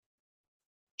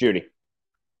 Judy.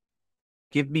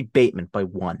 Give me Bateman by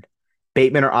one.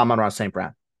 Bateman or Amon-Ra St.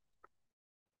 Brown.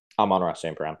 I'm on Ross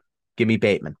St. Brown. Give me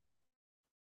Bateman.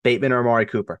 Bateman or Amari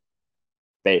Cooper.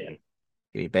 Bateman.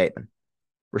 Give me Bateman.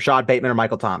 Rashad Bateman or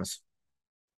Michael Thomas.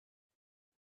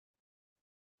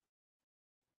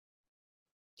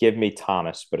 Give me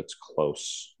Thomas, but it's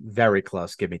close. Very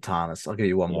close. Give me Thomas. I'll give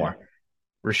you one Yeah. more.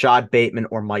 Rashad Bateman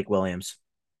or Mike Williams.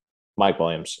 Mike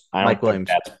Williams. Mike Williams.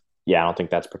 I don't think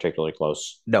that's particularly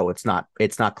close. No, it's not.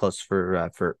 It's not close for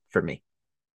me.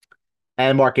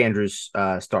 And Mark Andrews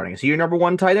starting. Is he your number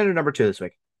one tight end or number two this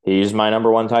week? He's my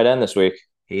number one tight end this week.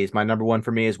 He's my number one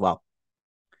for me as well.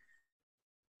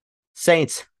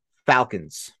 Saints,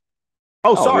 Falcons.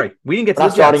 Oh, sorry. We didn't get to We're the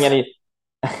not starting Jets.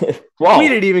 any. We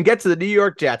didn't even get to the New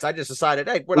York Jets. I just decided,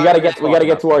 hey, we got to get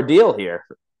to our deal here.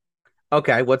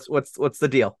 Okay, what's the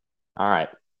deal? All right.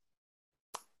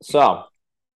 So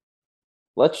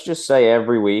let's just say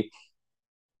every week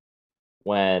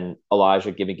when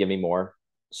Elijah give me more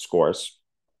scores,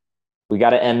 we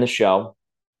got to end the show,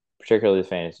 particularly the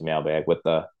fantasy mailbag, with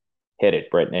the hit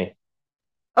it, Brittany.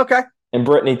 Okay. And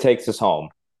Brittany takes us home.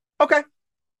 Okay.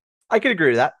 I can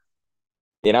agree to that.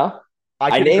 You know?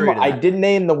 I did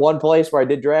name the one place where I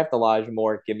did draft Elijah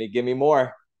Moore. Give me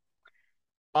more.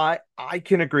 I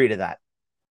can agree to that.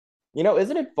 You know,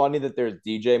 isn't it funny that there's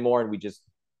DJ Moore and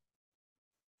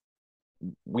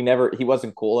he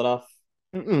wasn't cool enough?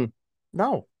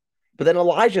 No. But then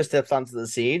Elijah steps onto the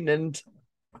scene and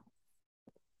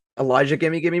Elijah,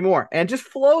 give me more. And just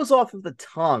flows off of the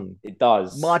tongue. It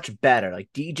does. Much better. Like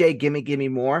DJ, give me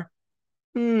more.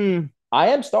 I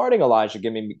am starting Elijah.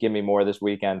 Give me more this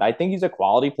weekend. I think he's a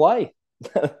quality play.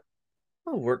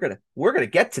 Oh, we're gonna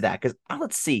get to that because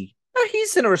let's see.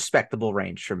 He's in a respectable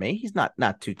range for me. He's not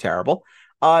too terrible.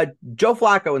 Joe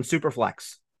Flacco and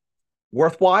Superflex.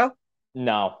 Worthwhile?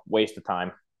 No, waste of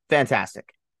time.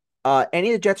 Fantastic.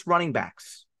 Any of the Jets running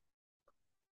backs?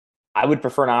 I would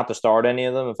prefer not to start any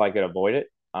of them if I could avoid it.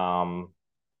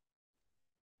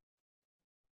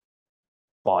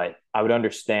 But I would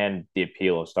understand the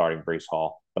appeal of starting Breece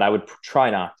Hall, but I would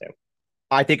try not to.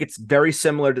 I think it's very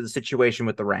similar to the situation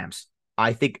with the Rams.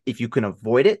 I think if you can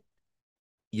avoid it,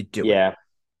 you do it.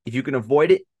 If you can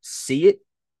avoid it, see it,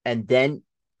 and then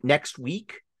next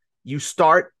week you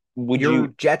start your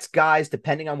Jets guys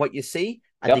depending on what you see.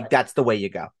 I think that's the way you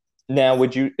go. Now,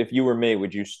 if you were me,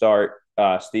 would you start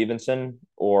Stevenson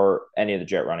or any of the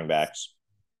Jet running backs?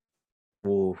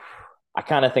 Oof. I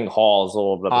kind of think Hall is a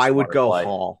little bit of a I would go play.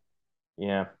 Hall.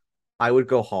 Yeah. I would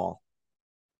go Hall.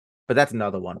 But that's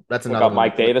another one. That's another one.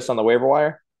 Mike Davis on the waiver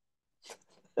wire?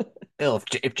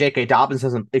 if J.K. Dobbins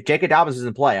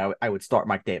doesn't play, I would start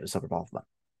Mike Davis over both of them,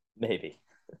 Maybe.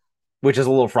 which is a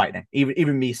little frightening.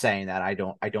 Even me saying that, I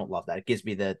don't love that. It gives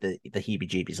me the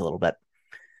heebie-jeebies a little bit.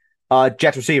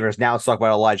 Jets receivers. Now let's talk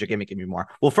about Elijah. Give me more.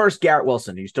 Well, first Garrett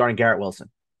Wilson. Are you starting Garrett Wilson?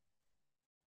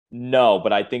 No,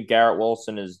 but I think Garrett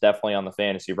Wilson is definitely on the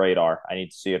fantasy radar. I need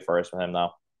to see it first with him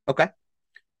though. Okay.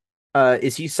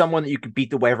 Is he someone that you could beat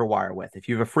the waiver wire with? If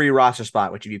you have a free roster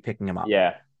spot, would you be picking him up?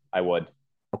 Yeah, I would.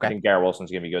 I Okay. think Garrett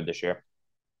Wilson's gonna be good this year.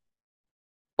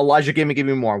 Elijah, give me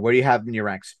more. Where do you have him in your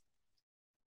ranks?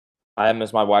 I have him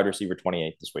as my wide receiver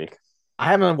 28 this week. I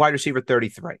have him on wide receiver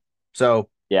 33. So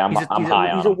Yeah, I'm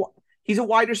high on him. he's a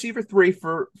wide receiver three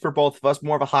for both of us,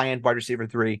 more of a high end wide receiver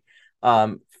three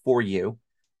for you.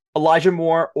 Elijah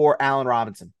Moore or Allen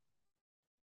Robinson?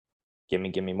 Give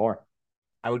me more.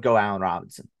 I would go Allen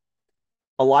Robinson.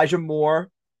 Elijah Moore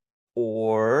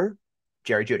or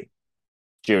Jerry Judy?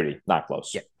 Judy, not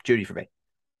close. Yeah, Judy for me.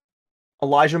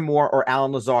 Elijah Moore or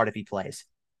Alan Lazard if he plays?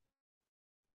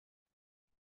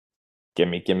 Give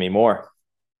me more.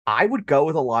 I would go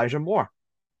with Elijah Moore.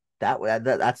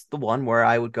 That's the one where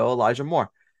I would go Elijah Moore.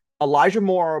 Elijah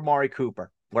Moore or Amari Cooper?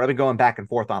 What I've been going back and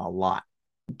forth on a lot.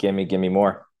 Give me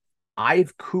more. I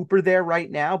have Cooper there right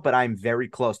now, but I'm very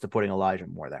close to putting Elijah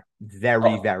Moore there.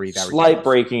 Very Slight close.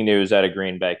 breaking news out of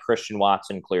Green Bay. Christian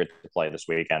Watson cleared to play this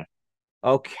weekend.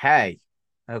 Okay.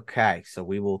 Okay. So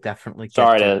we will definitely get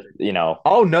Sorry to.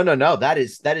 Oh, no. That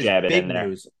is jab it big in there.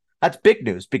 news. That's big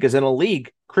news because in a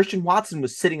league, Christian Watson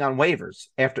was sitting on waivers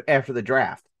after the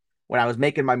draft when I was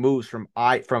making my moves from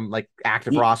like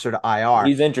active roster to IR.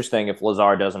 He's interesting if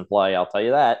Lazard doesn't play, I'll tell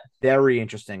you that. Very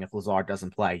interesting if Lazard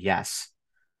doesn't play. Yes.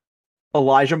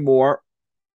 Elijah Moore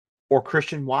or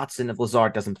Christian Watson if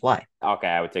Lazard doesn't play. Okay,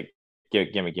 I would take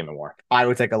give me more. I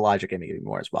would take Elijah. Give me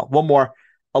more as well. One more.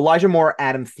 Elijah Moore,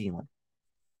 Adam Thielen.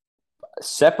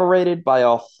 Separated by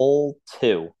a whole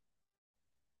 2.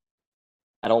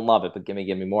 I don't love it, but give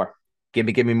me more. Give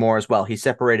me more as well. He's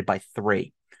separated by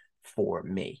 3 for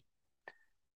me.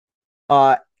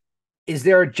 Is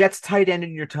there a Jets tight end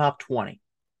in your top 20?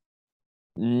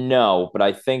 No, but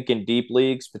I think in deep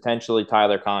leagues, potentially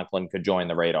Tyler Conklin could join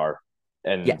the radar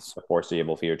in the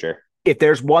foreseeable future. If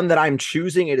there's one that I'm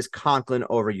choosing, it is Conklin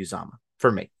over Uzama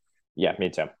for me. Yeah,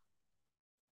 me too.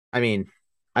 I mean,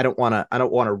 I don't want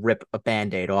to rip a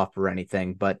Band-Aid off or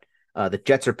anything, but the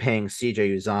Jets are paying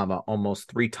CJ Uzama almost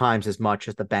 3 times as much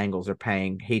as the Bengals are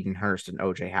paying Hayden Hurst and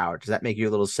OJ Howard. Does that make you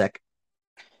a little sick?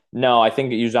 No, I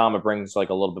think Uzama brings like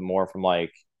a little bit more from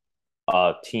like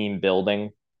a team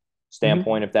building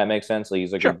standpoint, if that makes sense. Like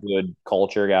he's like a good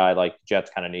culture guy. Like Jets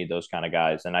kind of need those kind of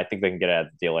guys, and I think they can get out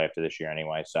of the deal after this year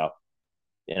anyway. So,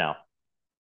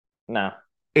 no,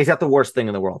 Is that the worst thing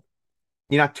in the world?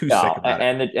 You're not too sick about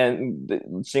it.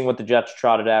 And seeing what the Jets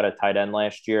trotted out at tight end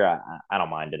last year, I don't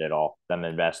mind it at all. Them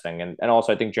investing, and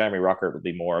also I think Jeremy Ruckert would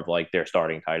be more of like their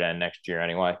starting tight end next year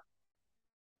anyway.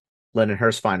 Lennon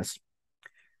Hurst finest.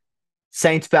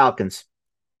 Saints Falcons.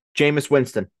 Jameis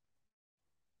Winston.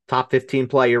 Top 15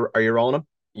 play. Are you rolling him?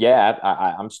 Yeah,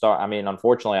 I mean,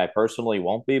 unfortunately, I personally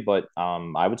won't be, but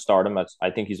I would start him. I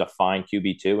think he's a fine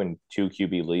QB2 in 2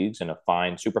 QB leagues and a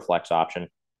fine super flex option.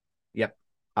 Yep,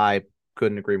 I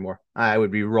couldn't agree more. I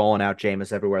would be rolling out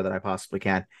Jameis everywhere that I possibly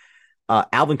can.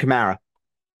 Alvin Kamara.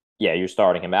 Yeah, you're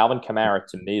starting him. Alvin Kamara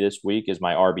to me this week is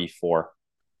my RB4.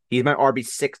 He's my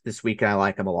RB6 this week, and I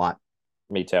like him a lot.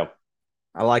 Me too.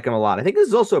 I like him a lot. I think this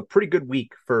is also a pretty good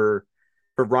week for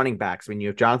running backs. I mean, you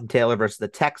have Jonathan Taylor versus the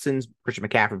Texans, Christian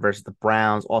McCaffrey versus the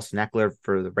Browns, Austin Eckler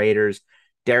for the Raiders,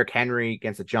 Derrick Henry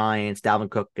against the Giants, Dalvin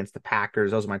Cook against the Packers.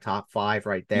 Those are my top 5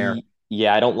 right there.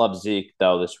 Yeah, I don't love Zeke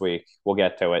though this week. We'll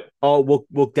get to it. Oh,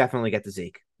 we'll definitely get to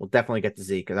Zeke. We'll definitely get to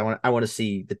Zeke because I want to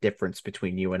see the difference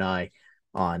between you and I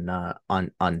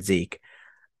on Zeke.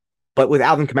 But with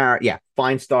Alvin Kamara, yeah,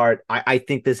 fine start. I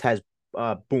think this has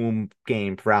a boom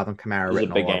game for Alvin Kamara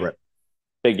written all over it.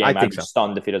 Big game. I'd be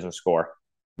stunned if he doesn't score.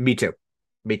 Me too.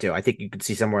 I think you could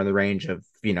see somewhere in the range of,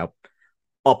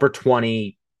 upper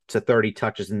 20 to 30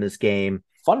 touches in this game.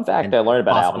 Fun fact I learned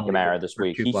about Alvin Kamara this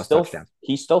week.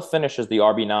 He still finishes the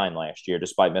RB9 last year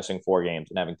despite missing 4 games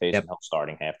and having Taysom Hill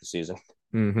starting half the season.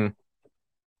 Mm-hmm.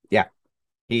 Yeah.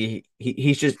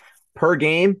 He's just per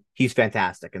game, he's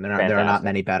fantastic. And there are not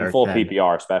many better. In full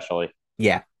PPR especially.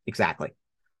 Yeah, exactly.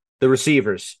 The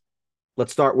receivers.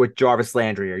 Let's start with Jarvis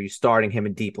Landry. Are you starting him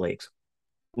in deep leagues?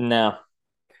 No.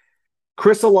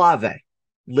 Chris Olave,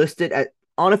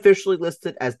 unofficially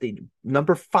listed as the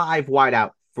number 5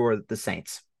 wideout for the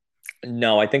Saints.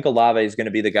 No, I think Olave is going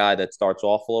to be the guy that starts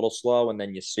off a little slow, and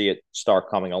then you see it start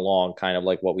coming along, kind of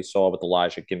like what we saw with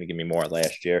Elijah. Give me more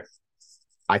last year.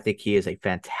 I think he is a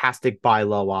fantastic buy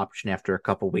low option after a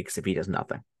couple weeks if he does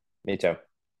nothing. Me too.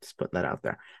 Just put that out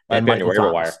there. Might Then be on your Michael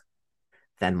waiver wire. Thomas.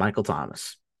 Then Michael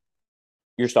Thomas.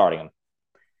 You're starting him.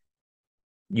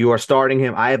 You are starting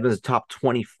him. I have him as a top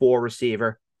 24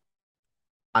 receiver.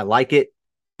 I like it,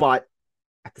 but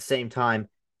at the same time,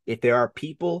 if there are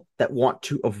people that want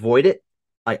to avoid it,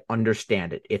 I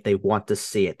understand it if they want to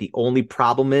see it. The only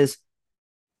problem is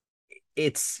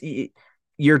it's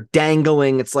you're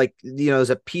dangling. It's like there's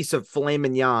a piece of filet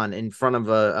mignon in front of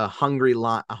a hungry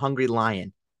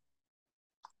lion.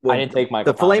 I Well, didn't take the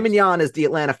Michael filet Thomas. mignon is the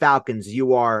Atlanta Falcons.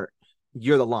 You're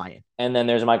the lion. And then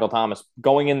there's Michael Thomas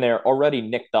going in there already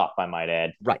nicked up, I might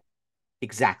add. Right.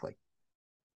 Exactly.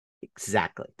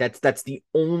 Exactly. That's the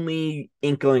only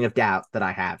inkling of doubt that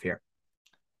I have here.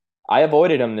 I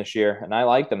avoided him this year, and I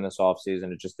liked him this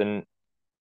offseason. It just didn't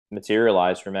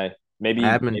materialize for me. Maybe I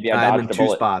I have him dodged a two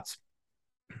bullet. spots.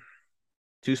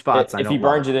 Two spots. I If know he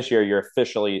burns why. you this year, you're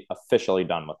officially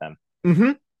done with him.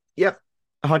 Mm-hmm. Yep.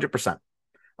 100%.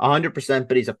 100%.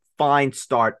 But he's a fine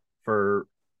start for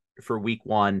week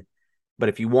one. But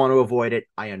if you want to avoid it,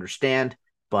 I understand.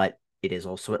 But it is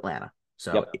also Atlanta.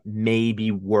 So Yep. it may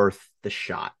be worth the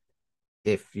shot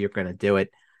if you're going to do it.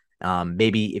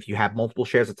 Maybe if you have multiple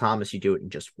shares of Thomas, you do it in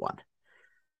just one.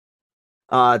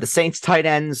 The Saints tight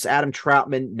ends, Adam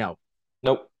Troutman. No.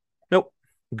 Nope. Nope.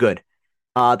 Good.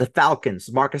 The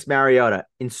Falcons, Marcus Mariota.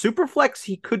 In Superflex,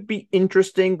 he could be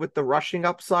interesting with the rushing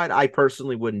upside. I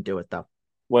personally wouldn't do it, though.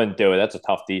 Wouldn't do it. That's a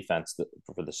tough defense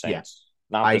for the Yeah, Saints.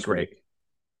 Not I this agree. week.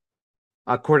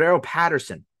 Cordero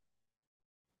Patterson.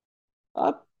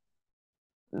 Uh,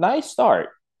 nice start.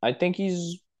 I think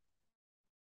he's.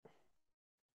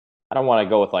 I don't want to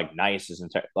go with like nice as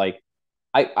like.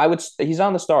 I would. He's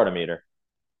on the starter meter.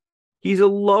 He's a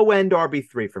low end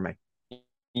RB3 for me.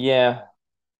 Yeah.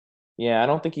 Yeah. I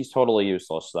don't think he's totally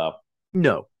useless though.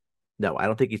 No, no, I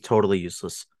don't think he's totally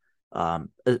useless in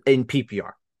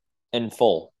PPR. In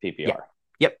full Yeah. PPR.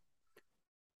 Yep.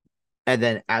 And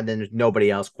then there's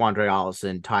nobody else. Quandre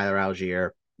Allison, Tyler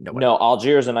Algier. Nobody. No,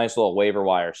 Algier is a nice little waiver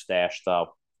wire stash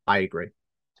though. I agree.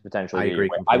 To potentially I get agree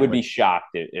I would be completely. shocked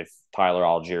if Tyler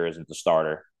Algier isn't the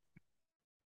starter.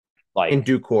 In Like,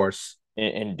 due course.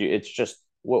 it's just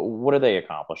what are they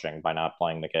accomplishing by not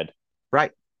playing the kid?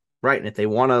 Right. Right. And if they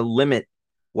want to limit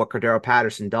what Cordero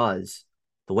Patterson does,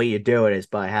 the way you do it is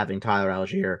by having Tyler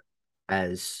Algier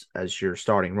as your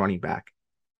starting running back.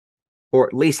 Or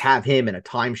at least have him in a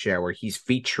timeshare where he's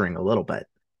featuring a little bit.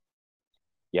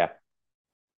 Yeah,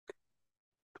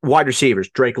 Wide receivers,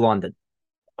 Drake London.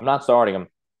 I'm not starting him.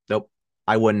 Nope.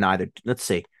 I wouldn't either. Let's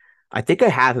see. I think I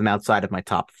have him outside of my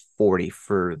top 40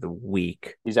 for the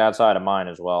week. He's outside of mine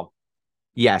as well.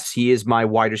 Yes, he is my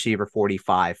wide receiver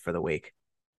 45 for the week.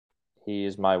 He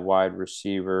is my wide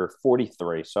receiver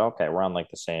 43. So okay, we're on like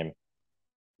the same.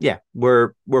 Yeah,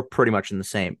 we're pretty much in the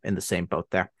same boat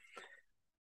there.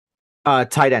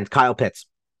 Tight end, Kyle Pitts.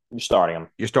 You're starting him.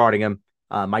 You're starting him.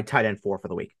 My tight end 4 for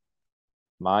the week.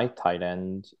 My tight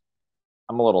end,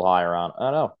 I'm a little higher on. I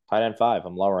don't know. Tight end 5.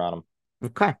 I'm lower on him.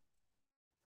 Okay.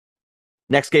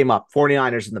 Next game up,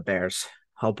 49ers and the Bears.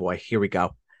 Oh boy, here we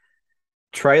go.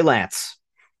 Trey Lance.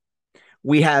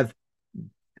 We have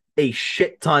a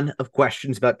shit ton of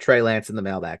questions about Trey Lance in the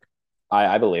mailbag.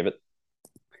 I believe it.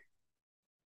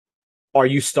 Are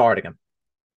you starting him?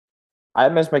 I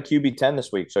have missed my QB 10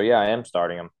 this week, so yeah, I am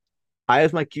starting him. I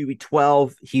have my QB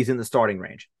 12. He's in the starting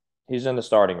range. He's in the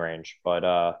starting range, but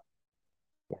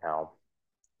you know,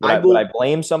 I would I will.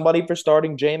 blame somebody for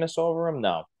starting Jameis over him?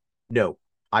 No. No,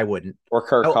 I wouldn't. Or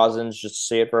Kirk I, Cousins, just to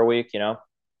see it for a week, you know?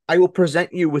 I will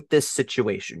present you with this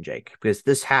situation, Jake, because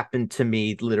this happened to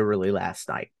me literally last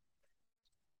night.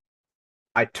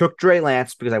 I took Trey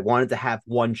Lance because I wanted to have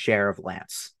one share of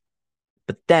Lance.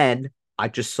 But then I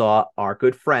just saw our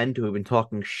good friend who we've been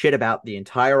talking shit about the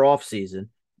entire offseason,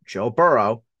 Joe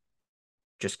Burrow,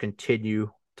 just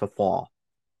continue to fall.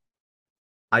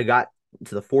 I got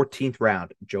to the 14th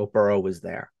round. Joe Burrow was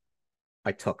there.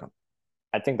 I took him.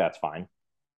 I think that's fine.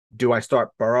 Do I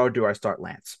start Burrow? Do I start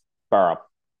Lance? Burrow.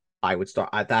 I would start.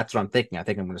 That's what I'm thinking. I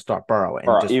think I'm going to start Burrow. And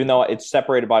Burrow. just, Even though it's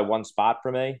separated by one spot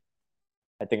for me,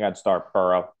 I think I'd start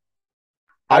Burrow.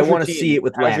 I want to see it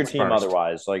with How's your Lance team first.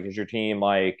 otherwise? Like, is your team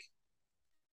like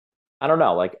I don't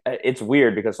know. Like, it's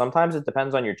weird because sometimes it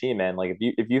depends on your team, man. Like,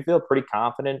 if you feel pretty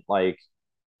confident, like,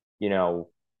 you know,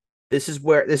 This is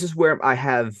where I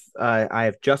have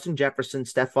Justin Jefferson,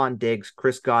 Stephon Diggs,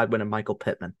 Chris Godwin, and Michael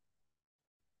Pittman.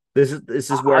 This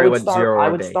is where I went zero I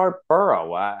would RB. start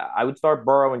Burrow. I would start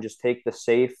Burrow and just take the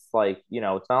safe. Like,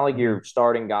 it's not like Mm-hmm. you're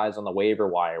starting guys on the waiver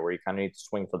wire where you kind of need to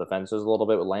swing for the fences a little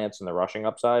bit with Lance and the rushing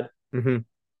upside. Mm-hmm.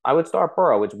 I would start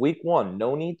Burrow. It's week one.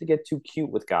 No need to get too cute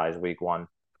with guys week one.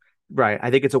 Right.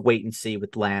 I think it's a wait and see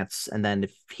with Lance. And then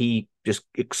if he just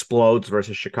explodes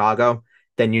versus Chicago,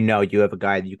 then you have a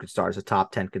guy that you could start as a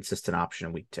top 10 consistent option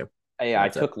in week two. Yeah, And I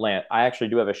that's it. took Lance. I actually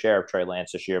do have a share of Trey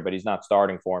Lance this year, but he's not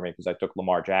starting for me because I took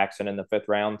Lamar Jackson in the fifth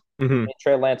round. Mm-hmm. And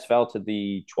Trey Lance fell to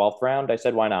the 12th round. I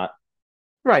said, why not?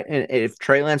 Right. And if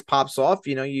Trey Lance pops off,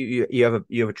 you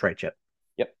have a trade chip.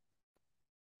 Yep.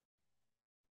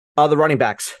 The running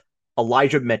backs,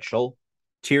 Elijah Mitchell,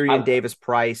 Tyrion I, Davis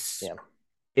Price. yeah.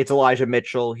 It's Elijah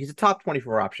Mitchell. He's a top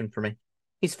 24 option for me.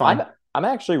 He's I'm fine. I'm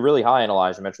actually really high on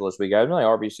Elijah Mitchell this week. I have my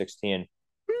RB16.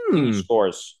 I think he Hmm.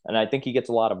 scores, and I think he gets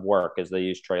a lot of work as they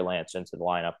use Trey Lance into the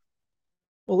lineup.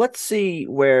 Well, let's see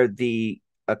where the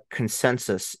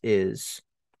consensus is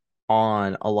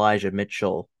on Elijah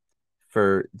Mitchell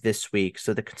for this week.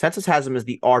 So the consensus has him as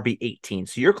the RB18.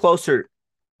 So you're closer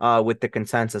with the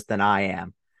consensus than I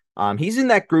am. He's in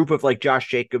that group of like Josh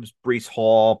Jacobs, Brees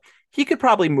Hall. He could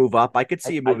probably move up. I could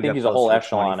see him I moving think up he's a whole closer to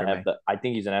 20 echelon for ahead. me. I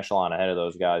think he's an echelon ahead of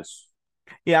those guys.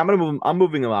 Yeah, I'm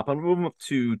moving him up. I'm moving him up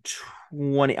to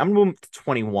 20. I'm moving up to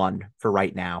 21 for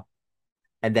right now.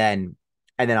 And then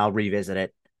I'll revisit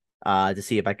it to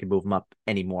see if I can move him up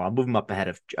anymore. I'll move him up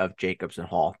ahead of Jacobs and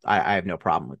Hall. I have no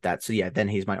problem with that. So yeah, then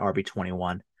he's my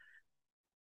RB21.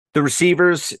 The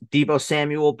receivers, Debo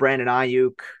Samuel, Brandon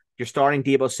Ayuk. You're starting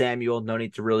Debo Samuel. No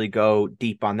need to really go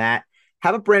deep on that. How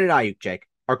about Brandon Ayuk, Jake?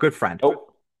 Our good friend.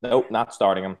 Nope. Nope, not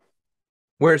starting him.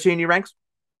 Where is he in your ranks?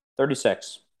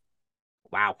 36.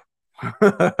 Wow.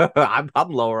 I'm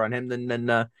lower on him than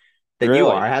you are.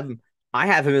 Really? I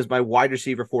have him as my wide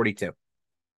receiver 42.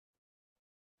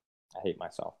 I hate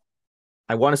myself.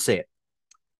 I want to see it.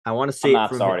 I want to I'm see it not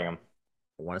from him. starting him.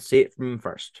 I want to see it from him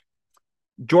first.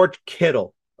 George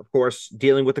Kittle, of course,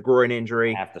 dealing with a groin I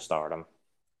injury. have to start him.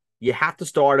 You have to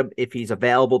start him if he's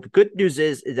available. The good news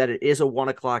is that it is a 1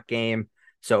 o'clock game.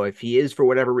 So if he is for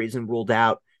whatever reason ruled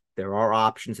out, there are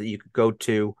options that you could go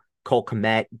to. Cole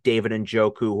Kmet, David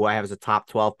Njoku, who I have as a top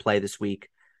 12 play this week.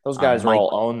 Those guys are Mike, all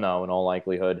owned though, in all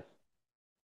likelihood.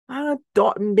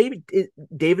 maybe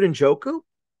David Njoku.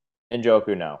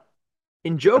 Njoku, no.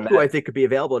 Njoku, Komet. I think could be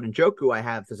available. And Njoku, I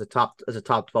have as a top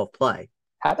 12 play.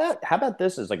 How about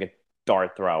this as like a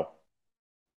dart throw?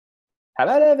 How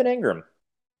about Evan Ingram?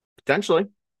 Potentially.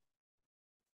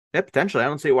 Yeah, potentially. I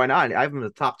don't see why not. I have him as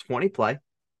a top 20 play.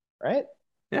 Right?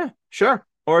 Yeah, sure.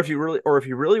 Or if you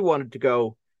really wanted to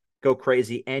go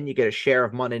crazy and you get a share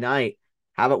of Monday night,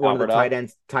 how about one of the tight Alberto.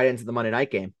 ends tight ends of the Monday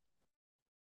night game?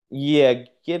 Yeah,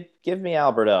 give me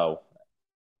Alberto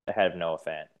ahead of Noah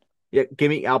Fant. Yeah, give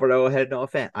me Alberto ahead of Noah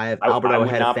Fant. I have I Alberto would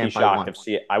ahead of not be Fant by shocked one.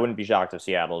 if I wouldn't be shocked if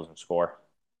Seattle doesn't score.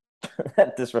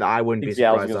 I I wouldn't think be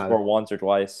Seattle's surprised gonna either. score once or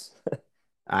twice.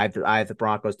 I have the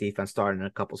Broncos defense starting in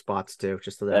a couple spots too,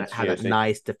 just so that That's I have that juicy.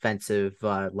 nice defensive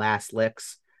last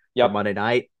licks for Yep, Monday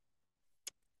night.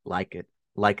 Like it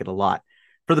a lot.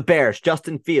 For the Bears,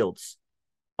 Justin Fields.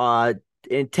 Uh,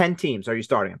 in 10 teams, are you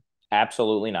starting him?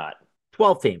 absolutely not.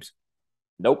 12 teams,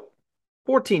 Nope.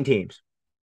 14 teams.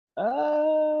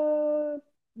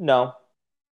 No.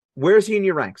 Where's he in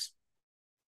your ranks?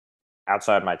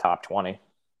 Outside my top 20.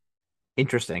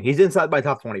 Interesting. He's inside my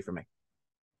top 20 for me.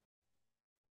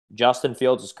 Justin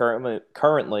Fields is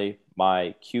currently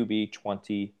my QB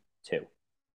 22.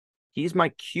 He's my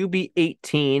QB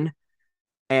 18,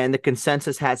 and the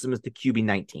consensus has him as the QB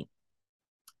 19.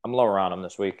 I'm lower on him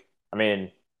this week. I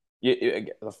mean,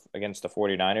 against the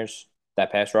 49ers,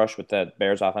 that pass rush with the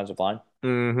Bears offensive line,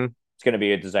 Mm-hmm. it's going to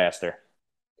be a disaster.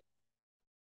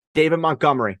 David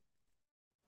Montgomery.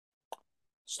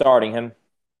 Starting him,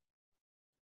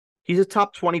 He's a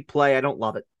top 20 play. I don't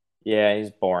love it. yeah, he's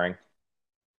boring.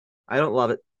 I don't love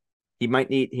it. He might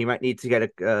need to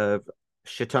get a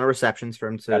shit ton of receptions for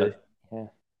him Got to to, yeah,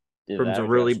 do for him that to or you got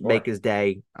to really make score. his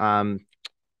day.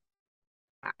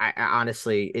 I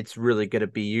honestly, it's really going to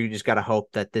be. You just got to hope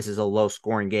that this is a low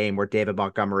scoring game where David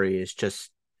Montgomery is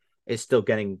still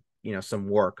getting some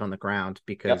work on the ground Yep.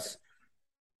 because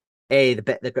A,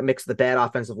 the mix of the bad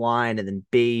offensive line, and then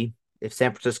B, if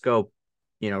San Francisco,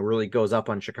 really goes up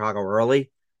on Chicago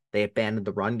early, they abandon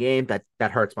the run game. That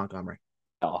hurts Montgomery.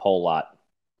 A whole lot.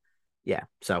 Yeah,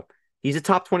 so he's a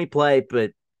top 20 play,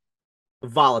 but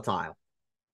volatile,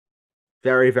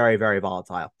 very, very, very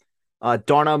volatile.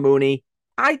 Darnell Mooney,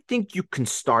 I think you can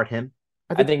start him.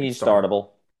 I I think you think can he's start him. startable,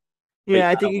 but Yeah,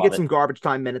 I I think don't you love get it. some garbage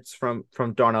time minutes from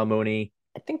Darnell Mooney.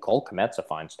 I think Cole Kmet's a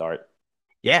fine start.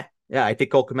 Yeah, yeah, I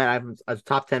think Cole Kmet I have him as a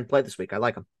top 10 play this week. I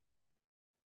like him.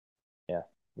 Yeah,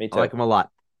 me I too. like him a lot.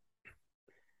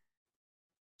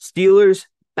 Steelers,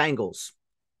 Bengals.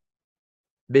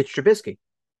 Mitch Trubisky.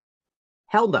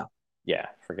 Hell no. Yeah,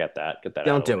 forget that. Get that out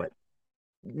Don't of the do way.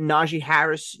 it. Najee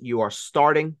Harris, you are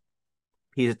starting.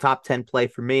 He's a top 10 play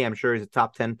for me. I'm sure he's a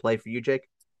top 10 play for you, Jake.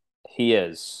 He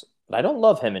is. But I don't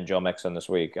love him and Joe Mixon this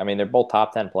week. I mean, they're both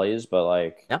top 10 plays, but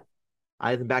like, Yeah.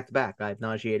 I have them back to back. I have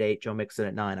Najee at 8, Joe Mixon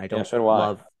at 9. I yeah, don't so do I.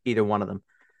 love either one of them.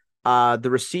 The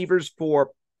receivers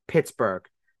for Pittsburgh.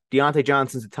 Deontay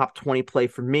Johnson's a top 20 play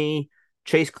for me.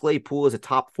 Chase Claypool is a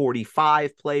top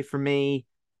 45 play for me.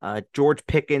 George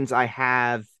Pickens, I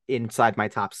have inside my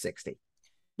top 60.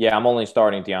 Yeah, I'm only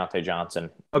starting Deontay Johnson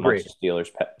amongst Agreed.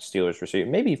 the Steelers receiver.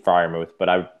 Maybe Firemouth, but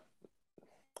I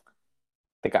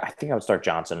think I would start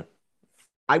Johnson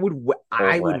I over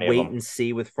would any of wait them. and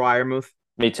see with Fryermuth.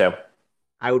 Me too.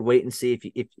 I would wait and see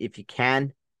if you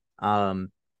can.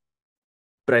 Um,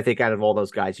 but I think out of all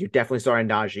those guys, you're definitely starting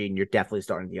Najee and you're definitely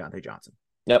starting Deontay Johnson.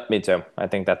 Yep, me too. I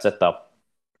think that's it though.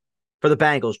 For the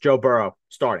Bengals, Joe Burrow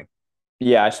starting.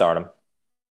 Yeah, I start him.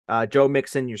 Joe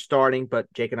Mixon, you're starting,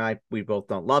 but Jake and I, we both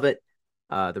don't love it.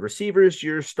 The receivers,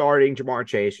 you're starting Jamar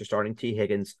Chase, you're starting T.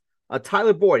 Higgins,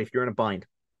 Tyler Boyd if you're in a bind,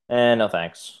 No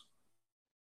thanks.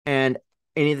 and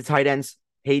any of the tight ends,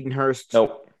 Hayden Hurst,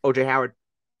 Nope. OJ Howard.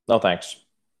 No thanks.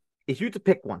 If you had to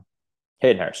pick one,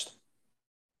 Hayden Hurst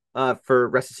for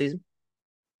rest of the season,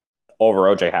 over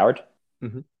OJ Howard.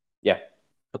 mm-hmm. Yeah.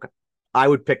 Okay, I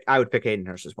would pick Hayden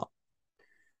Hurst as well.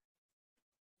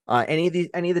 Any of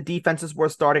the defenses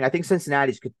worth starting? I think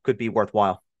Cincinnati's could be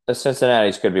worthwhile. The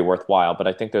Cincinnati's could be worthwhile, but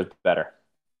I think there's better.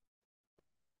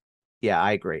 Yeah,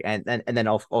 I agree. And then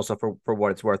also for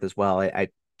what it's worth as well, I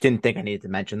didn't think I needed to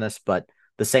mention this, but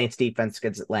the Saints defense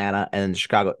against Atlanta and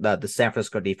the San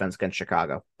Francisco defense against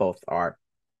Chicago both are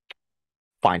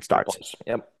fine starts.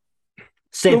 Yep.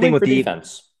 Same Good thing week with for the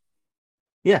defense.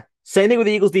 yeah, same thing with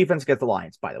the Eagles defense against the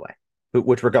Lions, by the way,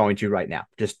 which we're going to right now.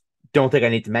 Just don't think I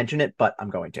need to mention it, but I'm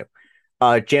going to.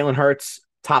 Jalen Hurts,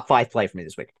 top 5 play for me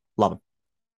this week. Love him.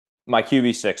 My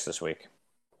QB6 this week.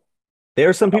 There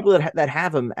are some people that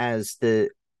have him as the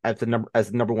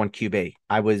number one QB.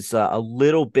 I was a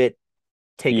little bit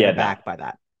taken Yeah, no. aback by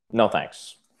that. No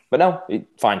thanks. But no,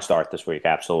 fine start this week.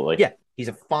 Absolutely. Yeah, he's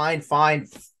a fine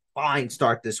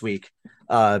start this week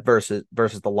versus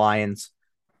the Lions.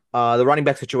 The running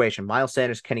back situation: Miles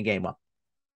Sanders, Kenny Gainwell.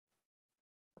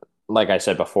 Like I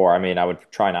said before, I mean, I would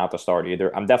try not to start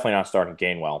either. I'm definitely not starting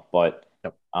Gainwell, but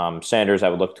Nope. Sanders I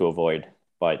would look to avoid.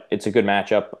 But it's a good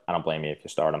matchup. I don't blame you if you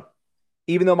start him.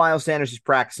 Even though Miles Sanders is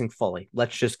practicing fully,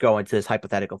 let's just go into this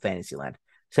hypothetical fantasy land.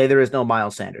 Say there is no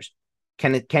Miles Sanders.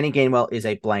 Kenny Gainwell is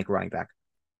a blank running back.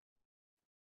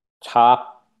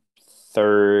 Top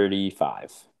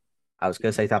 35. I was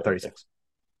going to say top 36.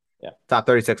 Yeah. Top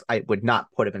 36. I would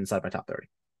not put him inside my top 30.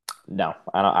 No,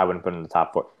 I don't. I wouldn't put him in the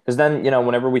top 4 because then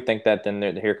whenever we think that, then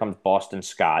here comes Boston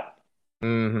Scott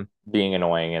Mm-hmm. being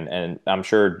annoying, and I'm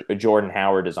sure Jordan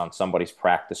Howard is on somebody's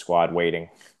practice squad waiting.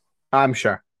 I'm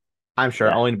sure. I'm sure.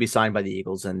 Yeah, Only to be signed by the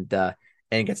Eagles and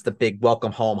gets the big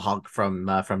welcome home hug from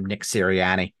Nick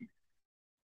Sirianni.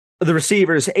 The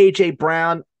receivers, AJ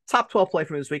Brown, top 12 play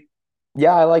from this week.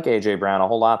 yeah, I like AJ Brown a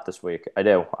whole lot this week. I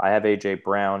do. I have AJ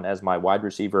Brown as my wide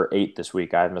receiver 8 this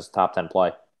week. I have him as a top 10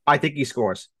 play. I think he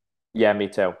scores. Yeah, me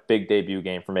too. Big debut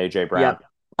game from AJ Brown. Yep,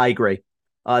 I agree.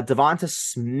 Devonta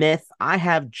Smith, I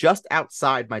have just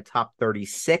outside my top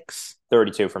 36.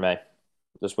 32 for me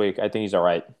this week. I think he's all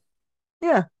right.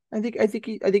 Yeah, I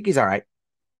think he's all right.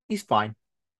 He's fine.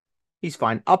 He's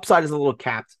fine. Upside is a little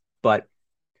capped, but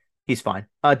he's fine.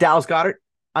 Dallas Goedert,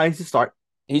 I need to start.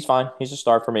 He's fine. He's a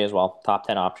start for me as well. Top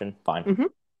 10 option. Fine. Mm-hmm.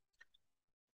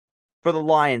 For the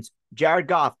Lions, Jared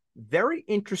Goff. Very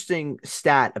interesting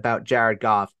stat about Jared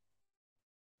Goff.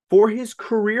 For his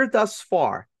career thus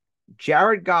far,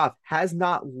 Jared Goff has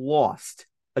not lost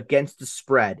against the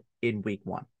spread in week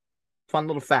 1. Fun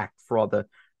little fact for all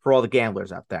the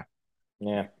gamblers out there.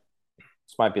 Yeah.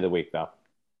 This might be the week, though.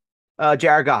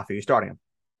 Jared Goff, are you starting him?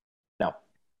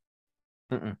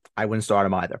 No. I wouldn't start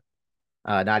him either.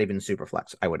 Not even super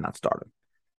flex. I would not start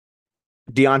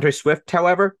him. DeAndre Swift,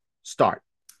 however, start.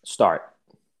 Start.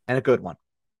 And a good one.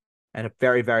 And a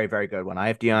very, very, very good one. I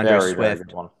have DeAndre Very, very Swift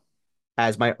good one.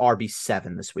 as my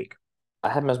RB7 this week. I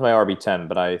have him as my RB10,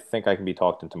 but I think I can be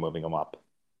talked into moving him up.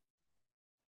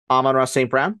 Amon-Ra St.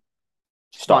 Brown,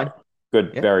 Start. fine.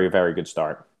 Good. Yep. Very, very good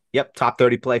start. Yep, top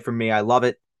 30 play for me. I love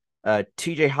it.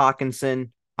 TJ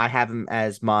Hawkinson, I have him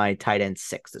as my tight end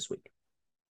 6 this week.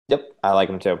 Yep. I like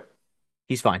him too.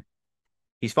 He's fine.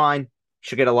 He's fine.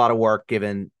 Should get a lot of work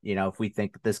given, if we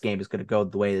think that this game is going to go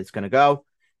the way it's going to go.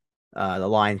 The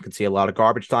Lions can see a lot of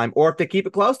garbage time, or if they keep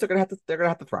it close, they're gonna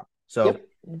have to throw. So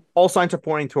Yep. all signs are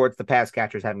pointing towards the pass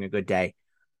catchers having a good day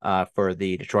for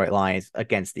the Detroit Lions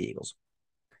against the Eagles.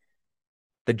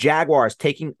 The Jaguars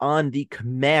taking on the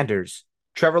Commanders.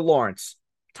 Trevor Lawrence,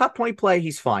 top 20 play.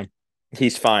 He's fine.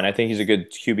 He's fine. I think he's a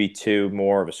good QB2,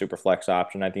 more of a super flex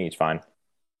option. I think he's fine.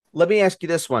 Let me ask you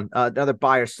this one, another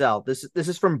buy or sell. This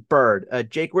is from Bird.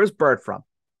 Jake, where's Bird from?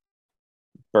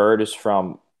 Bird is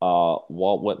from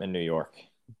Walt Whitman, New York.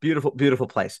 Beautiful, beautiful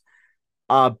place.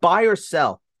 Buy or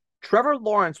sell. Trevor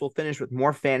Lawrence will finish with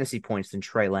more fantasy points than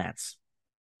Trey Lance.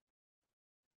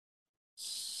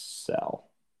 Sell.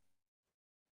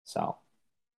 Sell.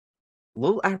 A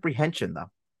little apprehension, though.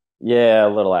 Yeah, a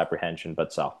little apprehension,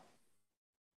 but sell.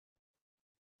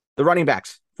 The running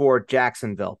backs for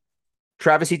Jacksonville.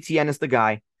 Travis Etienne is the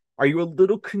guy. Are you a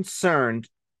little concerned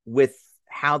with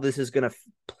how this is going to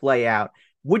play out?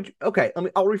 I'll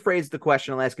rephrase the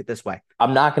question. I'll ask it this way.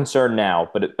 I'm not concerned now,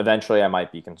 but eventually I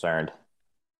might be concerned.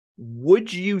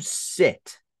 Would you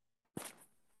sit?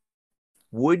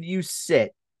 Would you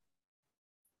sit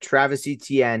Travis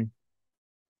Etienne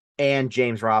and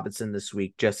James Robinson this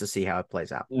week just to see how it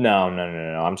plays out? No, no, no,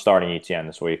 no, no. I'm starting ETN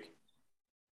this week.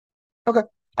 Okay.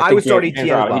 I would start James ETN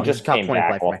as well. He just top came 20 play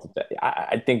back for me. off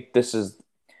I think this is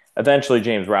eventually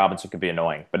James Robinson could be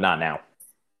annoying, but not now.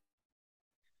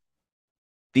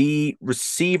 The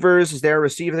receivers, is there a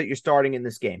receiver that you're starting in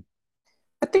this game?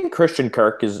 I think Christian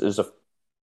Kirk is a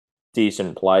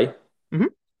decent play. Mm-hmm.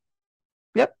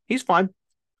 Yep, he's fine.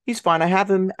 He's fine. I have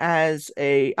him as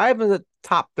a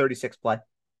top 36 play.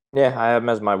 Yeah, I have him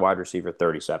as my wide receiver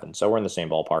 37, so we're in the same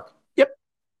ballpark. Yep,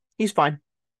 he's fine.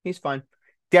 He's fine.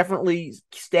 Definitely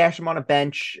stash him on a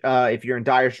bench if you're in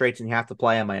dire straits and you have to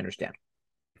play him. I understand.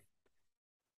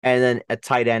 And then a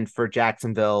tight end for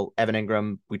Jacksonville, Evan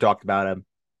Ingram. We talked about him.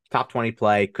 Top 20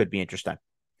 play could be interesting.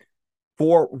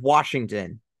 For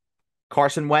Washington,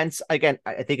 Carson Wentz, again,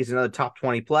 I think is another top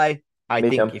 20 play. I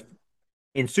think if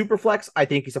in Superflex, I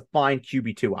think he's a fine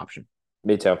QB2 option.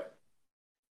 Me too.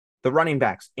 The running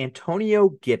backs, Antonio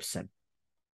Gibson.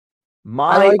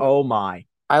 Oh my.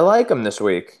 I like him this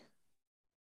week.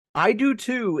 I do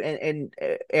too. And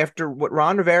after what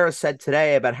Ron Rivera said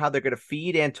today about how they're going to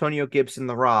feed Antonio Gibson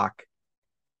the rock,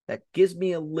 that gives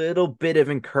me a little bit of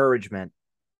encouragement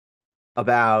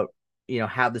about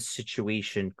how the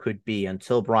situation could be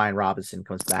until Brian Robinson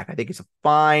comes back. I think it's a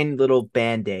fine little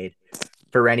band-aid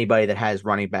for anybody that has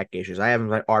running back issues. I have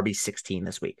him at RB16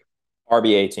 this week.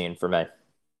 RB18 for me.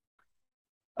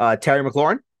 Terry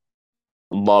McLaurin.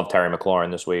 Love Terry McLaurin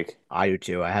this week. I do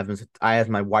too. I have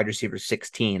my wide receiver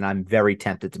 16. I'm very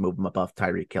tempted to move him above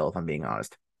Tyreek Hill, if I'm being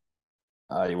honest.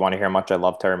 You want to hear how much I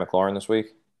love Terry McLaurin this week?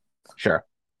 Sure.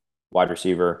 Wide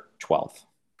receiver 12.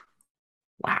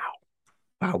 Wow.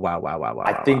 Wow.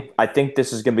 I think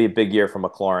this is going to be a big year for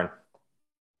McLaurin.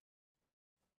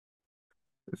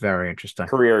 Very interesting.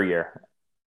 Career year.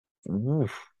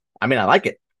 Oof. I mean, I like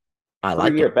it. I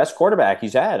like it. Best quarterback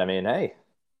he's had. I mean, hey.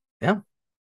 Yeah.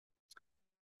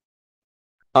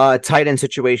 Tight end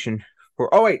situation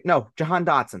for. Oh wait, no, Jahan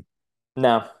Dotson.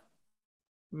 No.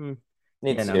 Need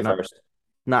to see it first.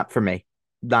 Not for me.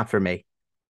 Not for me.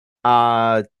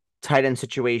 Tight end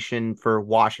situation for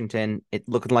Washington. It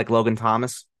looking like Logan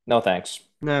Thomas. No thanks.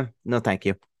 No, thank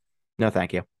you. No,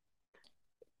 thank you.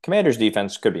 Commanders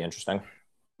defense could be interesting.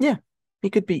 Yeah, he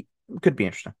could be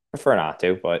interesting. Prefer not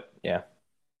to, but yeah.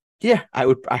 Yeah, I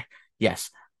would.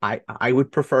 I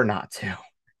would prefer not to.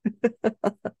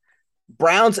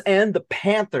 Browns and the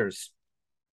Panthers.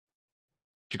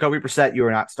 Jacoby Brissett, you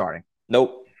are not starting.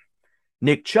 Nope.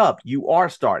 Nick Chubb, you are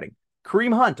starting.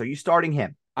 Kareem Hunt, are you starting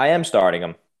him? I am starting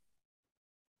him.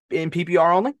 In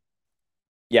PPR only?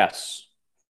 Yes.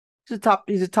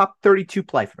 He's a top 32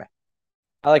 play for me.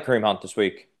 I like Kareem Hunt this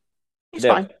week. He's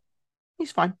fine.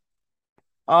 He's fine.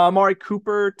 Amari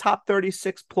Cooper, top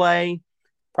 36 play.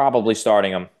 Probably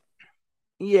starting him.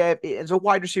 Yeah, as a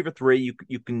wide receiver 3,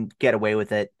 you can get away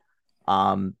with it.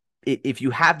 If you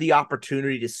have the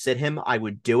opportunity to sit him, I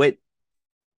would do it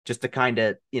just to kind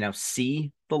of,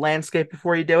 see the landscape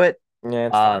before you do it. Yeah,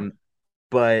 it's fine.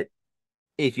 But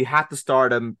if you have to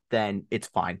start him, then it's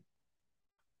fine.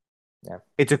 Yeah.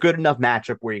 It's a good enough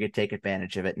matchup where you can take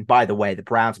advantage of it. And by the way, the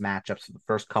Browns matchups for the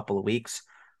first couple of weeks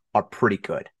are pretty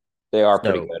good. They are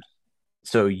pretty good.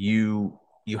 So you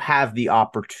have the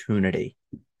opportunity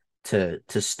to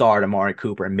start Amari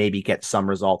Cooper and maybe get some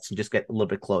results and just get a little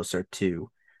bit closer to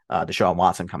Deshaun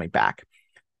Watson coming back.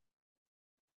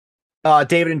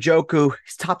 David Njoku,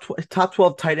 he's top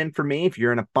 12 tight end for me. If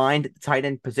you're in a bind at the tight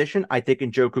end position, I think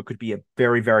Njoku could be a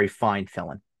very, very fine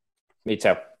fill-in. Me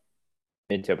too,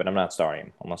 but I'm not starting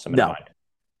him unless I'm in a bind.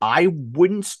 I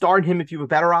wouldn't start him if you have a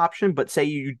better option, but say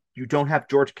you don't have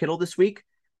George Kittle this week,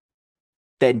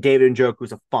 then David Njoku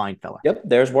is a fine fella. Yep,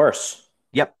 there's worse.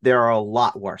 Yep, there are a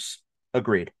lot worse.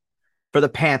 Agreed. For the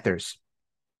Panthers,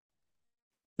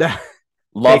 Love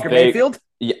Baker Bake. Mayfield.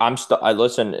 Yeah, I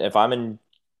listen. If I'm in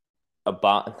a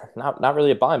bind, not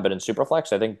really a bind, but in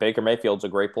Superflex, I think Baker Mayfield's a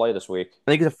great play this week.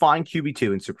 I think he's a fine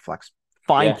QB2 in Superflex.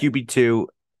 Fine Yeah. QB2.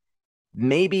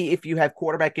 Maybe if you have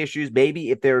quarterback issues,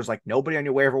 maybe if there's like nobody on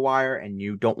your waiver wire and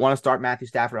you don't want to start Matthew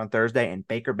Stafford on Thursday and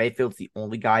Baker Mayfield's the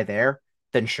only guy there,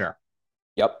 then sure.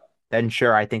 Yep. Then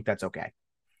sure, I think that's okay.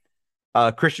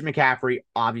 Christian McCaffrey,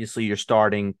 obviously you're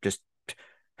starting. Just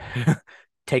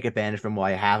take advantage from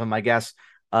while you have him, I guess.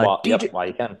 Well, DJ, yep. Well,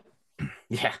 you can.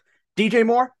 yeah, DJ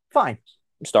Moore, fine,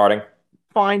 I'm starting.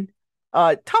 fine.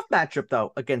 Tough matchup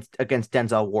though against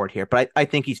Denzel Ward here, but I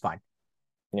think he's fine.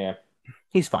 Yeah.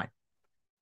 He's fine.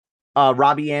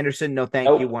 Robbie Anderson, no thank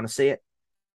you. Nope. Want to see it?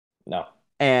 No.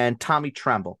 And Tommy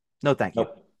Tremble, no thank you.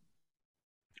 Nope.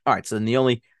 All right, so then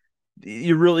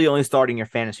you're really only starting your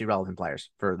fantasy relevant players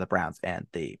for the Browns and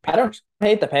the I don't Panthers.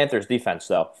 hate the Panthers defense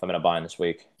though. If I'm gonna bind this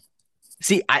week.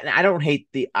 See, I don't hate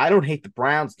the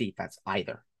Browns defense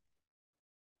either.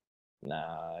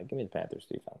 Nah, give me the Panthers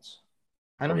defense.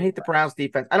 I don't Over the hate the Browns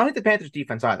defense. I don't hate the Panthers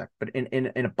defense either, but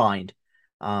in a bind.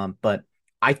 But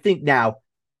I think now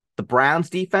the Browns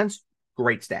defense,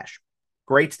 great stash.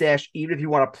 Great stash. Even if you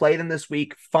want to play them this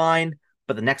week, fine.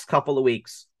 But the next couple of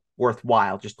weeks,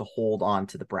 worthwhile just to hold on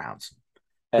to the Browns.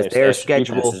 Hey, Because their stash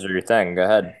schedule, defenses are your thing. Go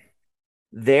ahead.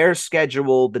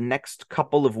 the next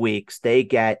couple of weeks, they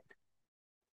get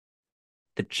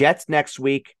the Jets next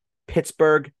week,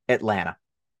 Pittsburgh, Atlanta.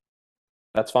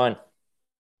 That's fine.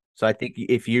 So I think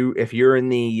if you're in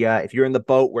the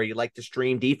boat where you like to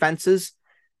stream defenses,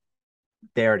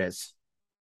 there it is.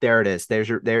 There it is. There's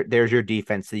your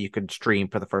defense that you could stream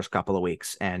for the first couple of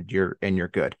weeks, and you're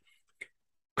good.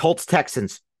 Colts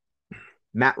Texans,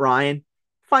 Matt Ryan,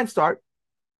 fine start.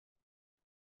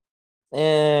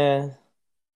 Eh,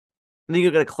 I think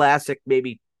you'll get a classic,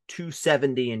 maybe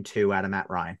 270-2 out of Matt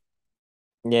Ryan.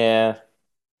 yeah.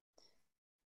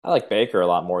 I like Baker a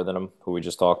lot more than him, who we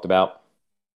just talked about.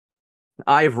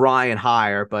 I have Ryan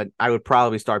higher, but I would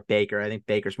probably start Baker. I think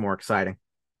Baker's more exciting.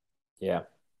 Yeah.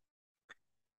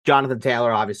 Jonathan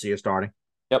Taylor, obviously, you're starting.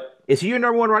 Yep. Is he your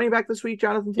number one running back this week,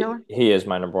 Jonathan Taylor? He is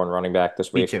my number one running back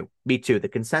this Me week. too. Me too. The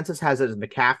consensus has it as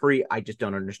McCaffrey. I just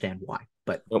don't understand why.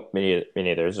 But Nope, me neither. Me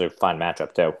neither. It's a fine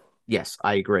matchup too. yes,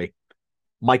 I agree.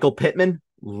 Michael Pittman,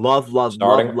 love, love, love,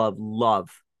 Starting. love,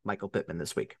 love Michael Pittman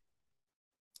this week.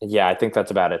 Yeah, I think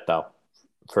that's about it though.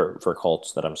 For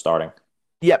Colts that I'm starting.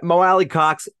 Yeah, Mo Alley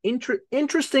Cox,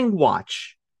 interesting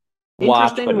watch.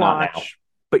 Watch, but Interesting not now. watch,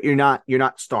 but you're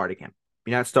not starting him.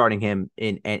 You're not starting him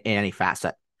in any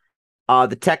facet.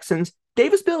 The Texans,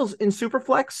 Davis Mills in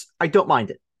Superflex, I don't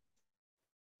mind it.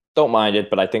 Don't mind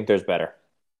it, but I think there's better.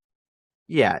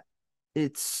 Yeah,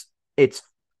 it's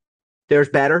there's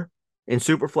better in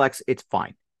Superflex. It's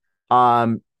fine.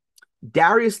 Um,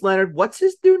 Darius Leonard, what's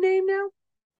his new name now?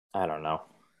 I don't know.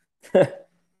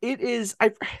 It is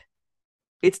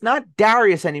it's not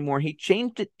Darius anymore. He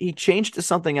changed it. He changed to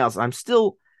something else. I'm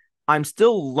still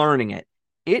learning it.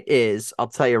 It is, I'll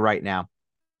tell you right now.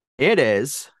 It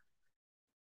is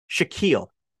Shaquille.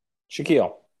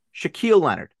 Shaquille. Shaquille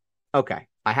Leonard. Okay.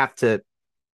 I have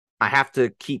to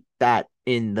keep that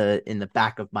in the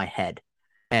back of my head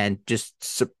and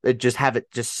just have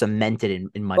it just cemented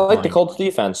in my I like the mind. Colts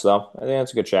defense though. I think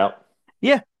that's a good shout.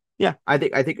 Yeah. Yeah. I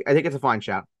think it's a fine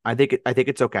shout. I think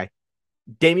it's okay.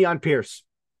 Dameon Pierce.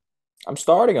 I'm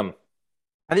starting him.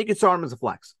 I think it's start him as a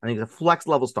flex. I think it's a flex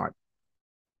level start.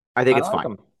 I think I it's like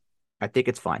fine. him. I think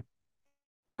it's fine.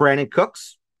 Brandon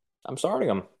Cooks, I'm starting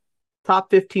him.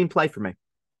 top 15 play for me.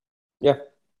 Yeah.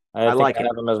 I I think like I it.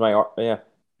 have him as my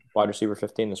wide receiver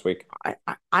 15 this week.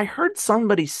 I heard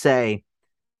somebody say,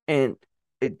 and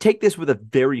take this with a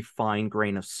very fine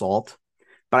grain of salt,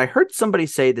 but I heard somebody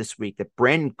say this week that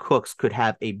Brandon Cooks could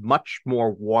have a much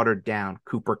more watered down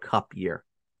Cooper Cup year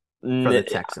for the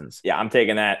Texans. Yeah, I'm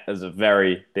taking that as a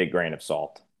very big grain of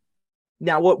salt.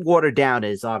 Now, what watered down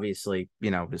is obviously,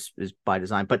 is by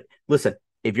design. But listen,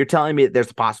 if you're telling me that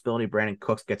there's a possibility Brandon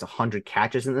Cooks gets 100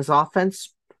 catches in this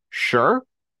offense, sure.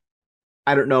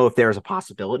 I don't know if there's a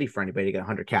possibility for anybody to get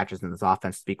 100 catches in this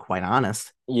offense, to be quite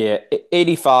honest. Yeah,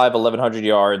 85, 1,100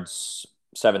 yards,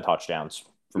 7 touchdowns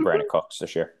for Mhm. Brandon Cooks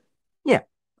this year. Yeah,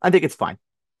 I think it's fine.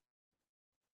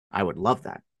 I would love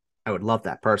that. I would love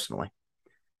that personally.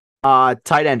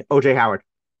 Tight end, OJ Howard.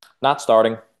 Not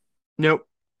starting. Nope.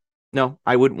 No,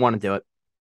 I wouldn't want to do it.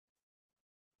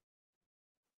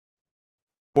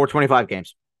 425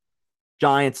 games.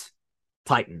 Giants,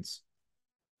 Titans.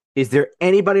 Is there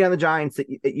anybody on the Giants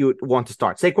that you would want to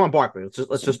start? Saquon Barkley. Let's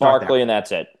just start Barkley, there. and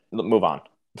that's it. Move on.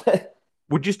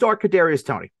 Would you start Kadarius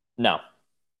Toney? No.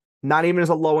 Not even as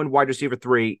a low end wide receiver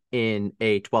 3 in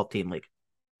a 12-team league.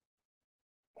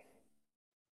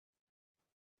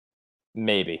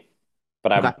 Maybe,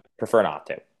 but I Okay. would prefer not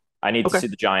to. I need to Okay. see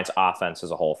the Giants' offense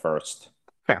as a whole first.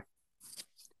 Fair.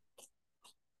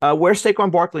 Where's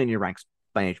Saquon Barkley in your ranks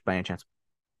by any chance?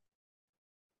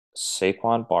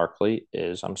 Saquon Barkley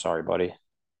is, I'm sorry, buddy,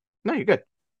 No, you're good.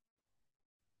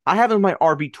 I have him in my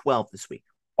RB12 this week.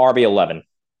 RB11.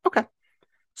 Okay.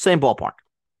 Same ballpark.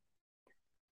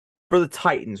 For the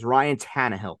Titans, Ryan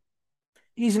Tannehill.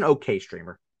 He's an okay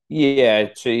streamer. Yeah,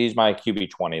 so he's my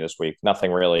QB20 this week.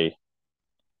 Nothing really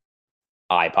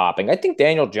eye popping. I think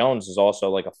Daniel Jones is also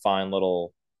like a fine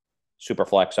little super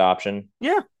flex option.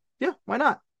 Yeah. Yeah. Why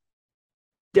not?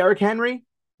 Derrick Henry,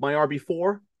 my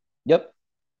RB4. Yep.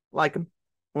 Like him.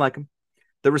 Like him.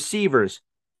 The receivers,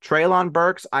 Treylon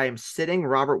Burks, I am sitting.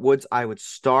 Robert Woods, I would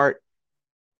start.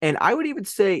 And I would even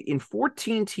say in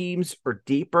 14 teams or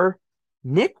deeper,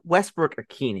 Nick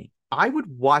Westbrook-Akini, I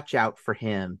would watch out for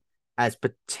him as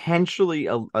potentially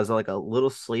as like a little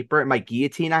sleeper. In my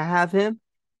guillotine, I have him,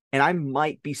 and I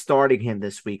might be starting him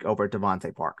this week over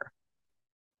Devontae Parker.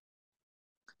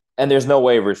 And there's no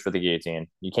waivers for the guillotine.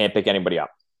 You can't pick anybody up.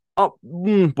 Oh,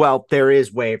 well, there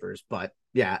is waivers, but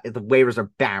yeah, the waivers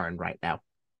are barren right now.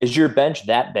 Is your bench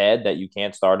that bad that you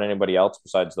can't start anybody else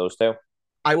besides those two?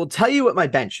 I will tell you what my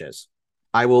bench is.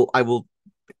 I'll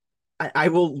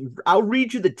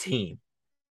read you the team,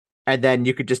 and then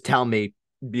you could just tell me,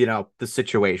 the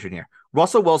situation here.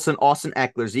 Russell Wilson, Austin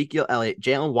Eckler, Ezekiel Elliott,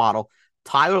 Jalen Waddle,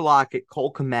 Tyler Lockett,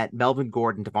 Cole Kmet, Melvin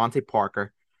Gordon, Devontae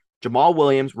Parker, Jamal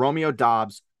Williams, Romeo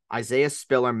Dobbs, Isaiah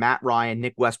Spiller, Matt Ryan,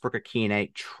 Nick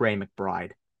Westbrook-Akine, Trey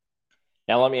McBride.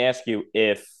 Now, let me ask you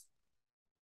if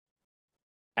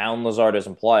Allen Lazard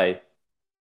doesn't play,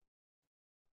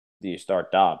 do you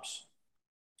start Dobbs?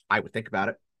 I would think about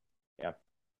it. Yeah. Is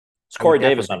I would Corey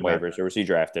Davis definitely on think about it. waivers or was he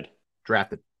drafted?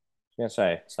 Drafted. I was going to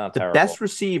say, it's not The terrible.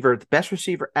 best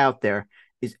receiver out there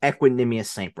is Equanimeous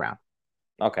St. Brown.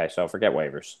 Okay, so forget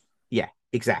waivers. Yeah,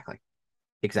 exactly.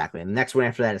 Exactly. And the next one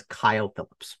after that is Kyle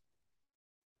Phillips.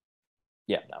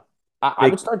 Yeah, no. I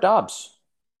Big, would start Dobbs.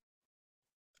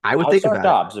 I would I would think start about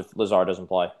it. Dobbs if Lazard doesn't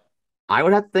play. I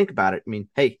would have to think about it. I mean,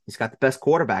 hey, he's got the best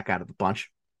quarterback out of the bunch.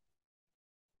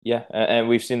 Yeah, and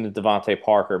we've seen the Devontae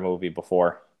Parker movie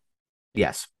before.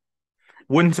 Yes.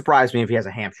 Wouldn't surprise me if he has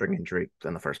a hamstring injury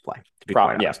in the first play, to be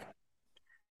quite Yeah,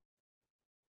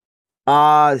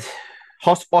 honest. Uh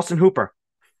Austin Hooper,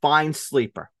 fine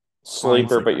sleeper. Fine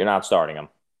sleeper, but sleeper. you're not starting him.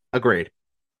 Agreed.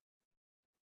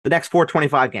 The next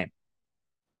 425 game.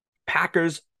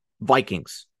 Packers,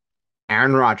 Vikings.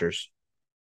 Aaron Rodgers.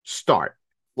 Start.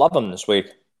 Love him this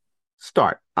week.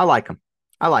 Start. I like him.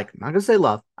 I like him. I'm not gonna say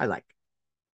love. I like.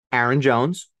 Aaron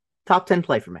Jones, top 10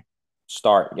 play for me.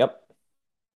 Start. Yep.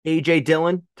 AJ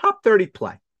Dillon, top 30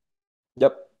 play.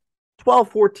 Yep.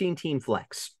 12-14 team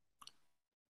flex.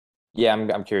 Yeah,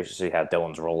 I'm curious to see how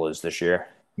Dylan's role is this year.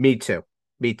 Me too.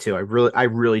 Me too. I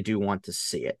really do want to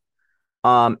see it.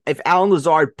 If Alan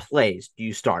Lazard plays, do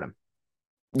you start him?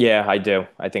 Yeah, I do.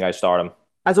 I think I start him.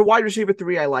 As a wide receiver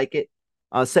 3, I like it.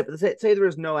 Say there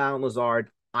is no Alan Lazard,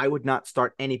 I would not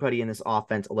start anybody in this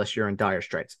offense unless you're in dire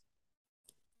straits.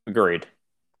 Agreed.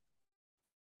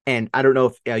 And I don't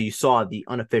know if you saw the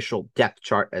unofficial depth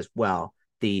chart as well.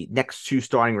 The next 2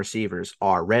 starting receivers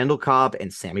are Randall Cobb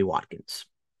and Sammy Watkins.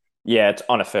 Yeah, it's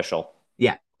unofficial.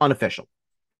 Yeah, unofficial.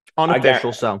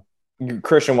 Unofficial, so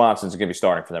Christian Watson's going to be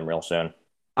starting for them real soon.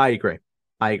 I agree.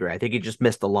 I think he just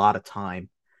missed a lot of time.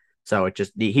 So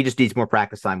he just needs more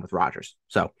practice time with Rodgers.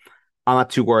 So I'm not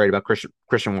too worried about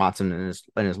Christian Watson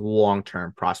and his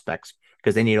long-term prospects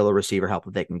because they need all the receiver help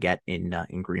that they can get in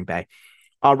Green Bay.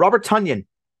 Robert Tonyan.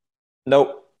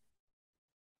 Nope.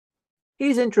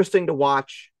 He's interesting to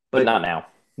watch, but not now.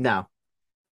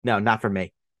 No, not for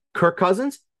me. Kirk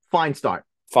Cousins, fine start.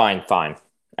 Fine.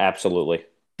 Absolutely.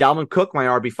 Dalvin Cook, my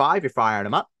RB5, you're firing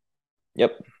him up.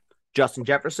 Yep. Justin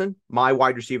Jefferson, my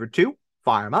wide receiver 2,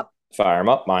 fire him up. Fire him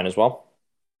up, mine as well.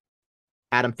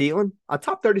 Adam Thielen, a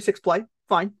top 36 play,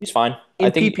 fine. He's fine.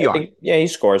 In PPR. Yeah, he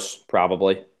scores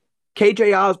probably.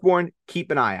 KJ Osborne,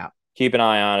 keep an eye out. Keep an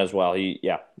eye on as well.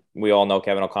 We all know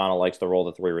Kevin O'Connell likes to roll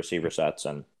the 3 receiver sets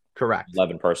and correct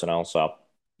 11 personnel. So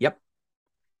yep.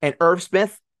 And Irv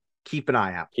Smith, keep an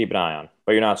eye out. Keep an eye on,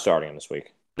 but you're not starting him this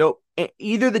week. Nope.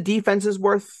 Either the defense is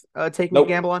worth taking nope. a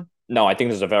gamble on. No, I think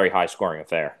this is a very high scoring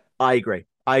affair. I agree.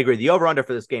 The over under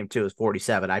for this game too is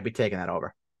 47. I'd be taking that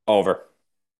over. Over.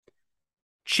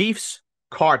 Chiefs,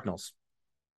 Cardinals.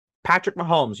 Patrick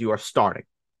Mahomes, you are starting.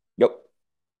 Yep.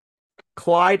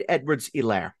 Clyde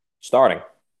Edwards-Helaire. Starting.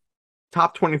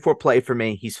 Top 24 play for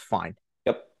me. He's fine.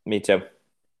 Yep. Me too.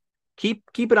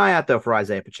 Keep an eye out though for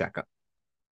Isaiah Pacheco.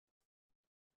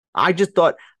 I just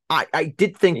thought I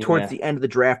did think towards Yeah, the end of the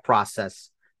draft process,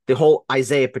 the whole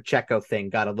Isaiah Pacheco thing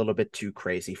got a little bit too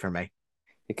crazy for me.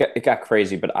 it got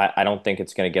crazy, but I don't think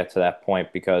it's going to get to that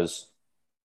point because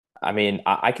I mean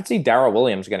I could see Darrell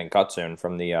Williams getting cut soon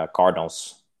from the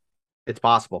Cardinals. It's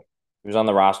possible. He was on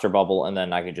the roster bubble, and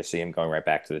then I could just see him going right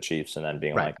back to the Chiefs, and then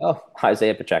being Right. like, "Oh,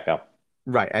 Isaiah Pacheco."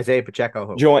 Right. Isaiah Pacheco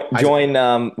who? Join.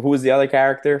 Who was the other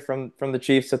character from the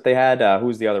Chiefs that they had? Who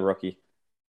was the other rookie?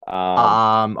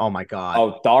 Um, Oh my God.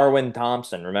 oh, Darwin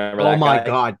Thompson. Remember Oh that my guy?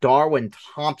 God. Darwin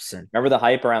Thompson. Remember the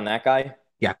hype around that guy?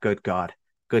 Yeah, good God.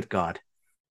 Good God.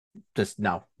 Just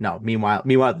no, no. Meanwhile,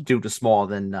 the dude was smaller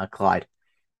than Clyde.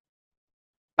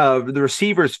 The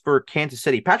receivers for Kansas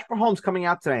City. Patrick Mahomes coming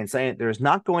out today and saying there's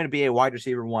not going to be a wide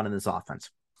receiver one in this offense.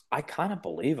 I kind of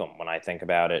believe him when I think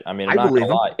about it. I mean, I'm I not believe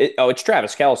gonna him. lie. It's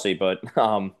Travis Kelce, but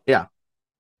Yeah.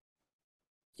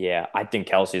 yeah, I think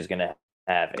Kelce is gonna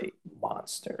have a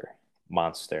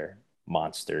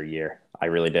monster year. I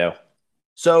really do.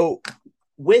 So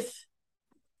with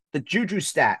the Juju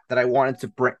stat that I wanted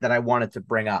to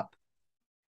bring up,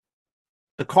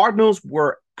 the Cardinals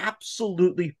were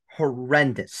absolutely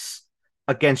horrendous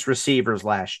against receivers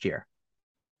last year.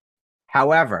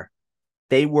 However,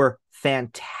 they were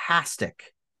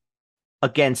fantastic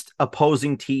against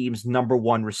opposing teams' number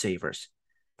one receivers.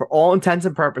 For all intents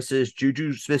and purposes,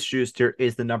 Juju Smith Schuster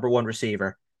is the number one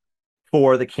receiver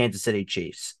for the Kansas City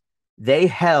Chiefs. They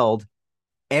held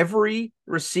every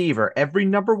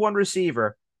number one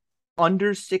receiver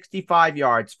under 65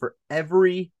 yards for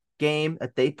every game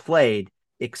that they played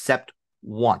except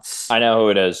once. I know who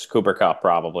it is. Cooper Kupp,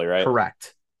 probably, right?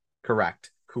 Correct.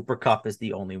 Correct. Cooper Kupp is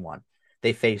the only one.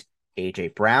 They faced A.J.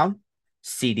 Brown,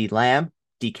 CeeDee Lamb,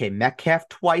 DK Metcalf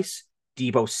twice,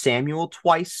 Deebo Samuel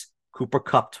twice, Cooper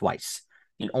Kupp twice.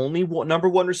 The only number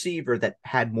one receiver that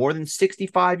had more than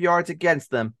 65 yards against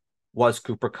them was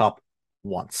Cooper Kupp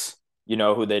once. You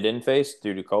know who they didn't face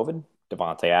due to COVID?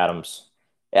 Devontae Adams.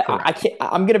 I Correct. can't.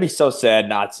 I'm gonna be so sad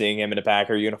not seeing him in a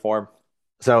Packer uniform.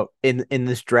 So in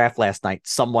this draft last night,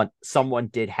 someone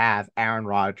did have Aaron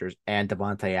Rodgers and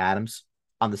Devontae Adams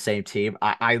on the same team.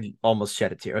 I almost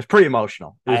shed a tear. It was pretty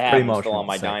emotional. It I was pretty have him still emotional on to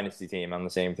my see. dynasty team on the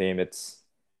same team. It's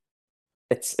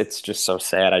just so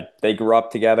sad. They grew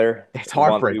up together. It's We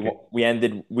won. We heartbreaking. we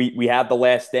ended. We had the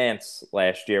last dance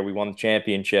last year. We won the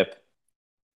championship.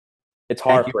 It's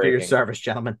Thank you for your heartbreaking. service,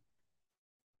 gentlemen.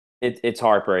 It's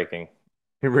heartbreaking.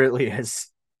 It really is.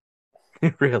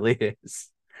 It really is.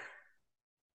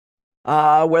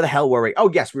 Where the hell were we? Oh,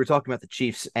 yes, we were talking about the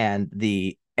Chiefs and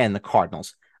the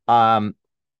Cardinals. Um,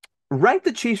 rank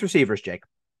the Chiefs receivers, Jake.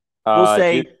 We'll Ju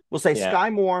say we'll say yeah, Sky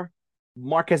Moore,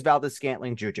 Marquez Valdez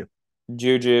Scantling, Juju.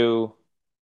 Juju.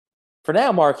 For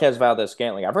now, Marquez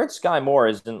Valdez-Scantling. I've heard Sky Moore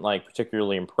isn't like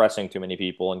particularly impressing too many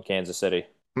people in Kansas City.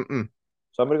 Mm-mm.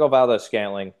 So I'm gonna go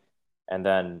Valdez-Scantling, and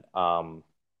then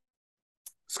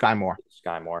Sky Moore.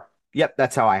 Sky Moore. Yep,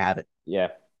 that's how I have it. Yeah,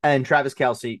 And Travis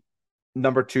Kelce,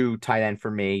 number two tight end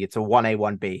for me. It's a 1A,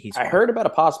 1B. He's I fine. heard about a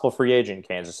possible free agent in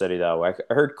Kansas City though. I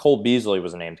heard Cole Beasley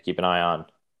was a name to keep an eye on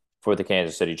for the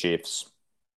Kansas City Chiefs.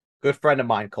 Good friend of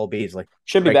mine, Cole Beasley.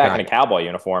 Should be Great back in guy. a Cowboy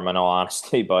uniform, in all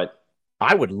honesty, but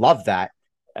I would love that.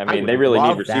 I I mean would they really need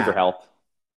love receiver that. help.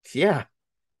 Yeah.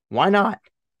 Why not?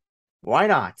 Why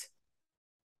not?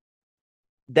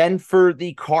 Then for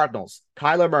the Cardinals,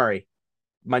 Kyler Murray,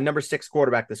 my number six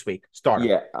quarterback this week. Start him.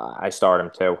 Yeah, I start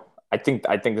him too. I think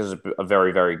this is a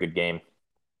very very good game.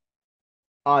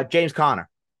 James Conner.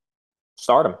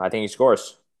 Start him. I think he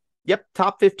scores. Yep,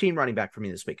 top 15 running back for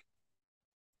me this week.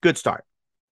 Good start.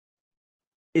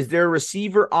 Is there a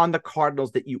receiver on the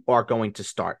Cardinals that you are going to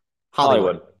start?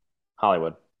 Hollywood. Hollywood.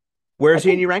 Hollywood. Where I is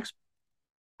he in think your ranks?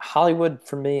 Hollywood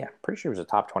for me, I'm pretty sure it was a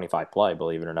top 25 play,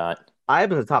 believe it or not. I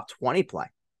have him in the top 20 play.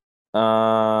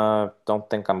 Don't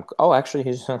think I'm. Oh, actually,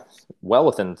 he's well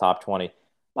within the top 20.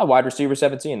 My wide receiver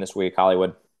 17 this week,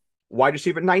 Hollywood. Wide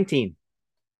receiver 19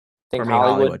 I for think me,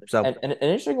 Hollywood, Hollywood. So and an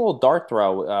interesting little dart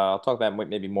throw. I'll talk about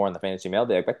maybe more in the fantasy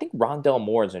mailbag, but I think Rondell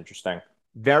Moore is interesting. I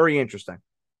very interesting.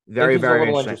 think Very, he's a very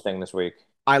little interesting. interesting this week.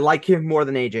 I like him more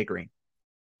than AJ Green.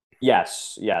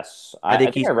 Yes, yes. I I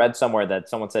think think he's I read somewhere that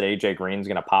someone said AJ Green's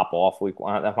going to pop off week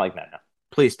one. I'm like, no, no,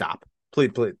 please stop.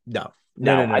 Please. No.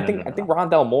 No, no, no. no, no, no, I think no.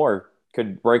 Rondell Moore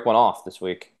could break one off this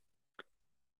week.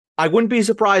 I wouldn't be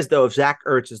surprised though if Zach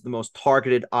Ertz is the most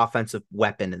targeted offensive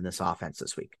weapon in this offense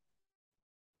this week.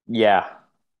 Yeah,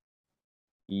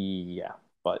 yeah.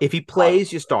 But If he uh,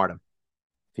 plays, you start him.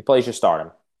 if he plays, you start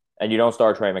him, and you don't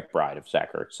start Trey McBride if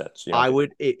Zach Ertz sits. You don't I do.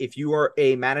 would, if you are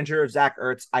a manager of Zach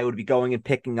Ertz, I would be going and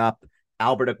picking up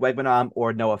Albert Okwuegbunam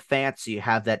or Noah Fant. So you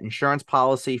have that insurance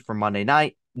policy for Monday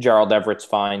night. Gerald Everett's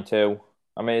fine too.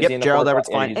 I mean, is he Yep, in the four Gerald o'clock? Everett's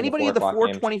Yeah, fine. he's in the Anybody four in the o'clock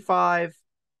games. 425,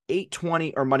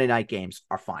 820, or Monday night games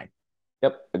are fine.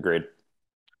 Yep, agreed.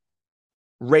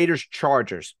 Raiders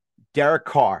Chargers. Derek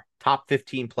Carr, top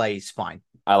 15 plays, fine.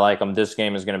 I like him. This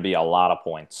game is going to be a lot of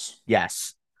points.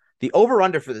 Yes. The over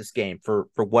under for this game, for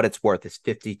what it's worth, is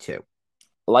 52.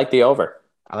 I like the over.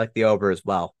 I like the over as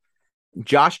well.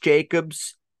 Josh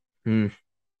Jacobs.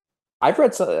 I've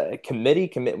read some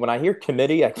committee. When I hear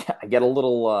committee, I get a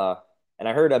little. And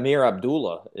I heard Amir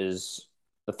Abdullah is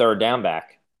the third down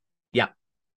back. Yeah.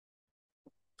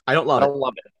 I don't I love it. don't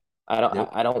love it. I don't. Nope.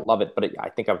 I don't love it, but I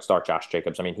think I would start Josh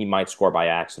Jacobs. I mean, he might score by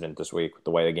accident this week with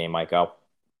the way the game might go.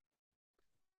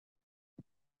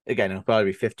 Again, it'll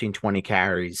probably be 15, 20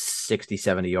 carries, 60,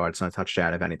 70 yards, and a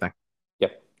touchdown, if anything.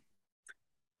 Yep.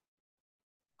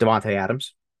 Devontae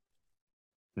Adams.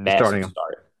 Massive starting him.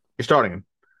 start. You're starting him.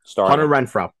 Start Hunter him.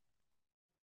 Renfrow.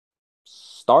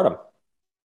 Start him.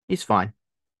 He's fine.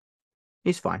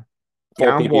 He's fine. Full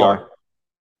Darren PPR. Waller.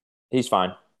 He's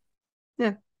fine.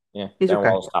 Yeah. Yeah. He's Darren okay.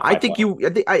 Waller's top I five think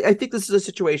player. I think this is a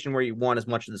situation where you want as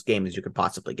much of this game as you could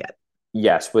possibly get.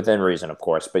 Yes, within reason, of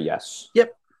course, but yes.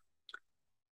 Yep.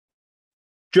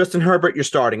 Justin Herbert, you're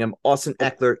starting him. Austin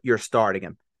Eckler, you're starting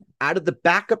him. Out of the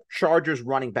backup Chargers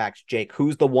running backs, Jake,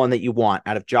 who's the one that you want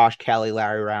out of Josh Kelly,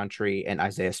 Larry Roundtree, and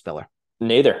Isaiah Spiller?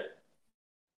 Neither.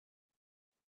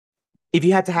 If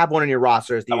you had to have one on your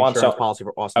roster as the insurance policy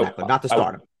for Austin Eckler, not to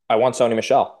start him. I want Sony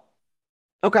Michel.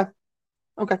 Okay.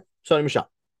 Sony Michel.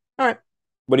 All right.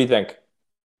 What do you think?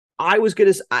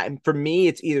 For me,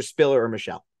 it's either Spiller or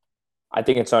Michel. I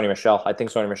think it's Sony Michel. I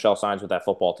think Sony Michel signs with that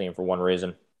football team for one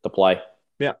reason, to play.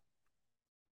 Yeah.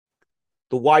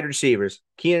 The wide receivers,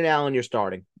 Keenan Allen, you're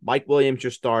starting. Mike Williams,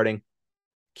 you're starting.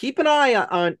 Keep an eye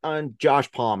on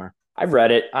Josh Palmer. I've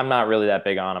read it. I'm not really that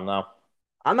big on him, though.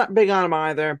 I'm not big on him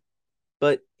either,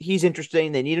 but he's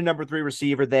interesting. They need a number 3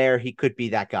 receiver there. He could be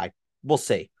that guy. We'll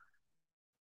see.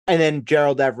 And then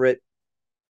Gerald Everett.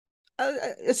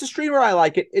 It's a streamer. I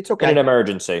like it. It's okay. In an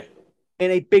emergency.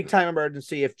 In a big-time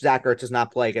emergency, if Zach Ertz does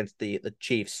not play against the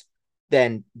Chiefs,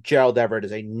 then Gerald Everett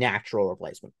is a natural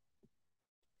replacement.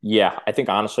 Yeah, I think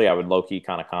honestly, I would low-key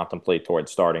kind of contemplate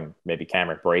towards starting maybe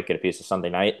Cameron Brake at a piece of Sunday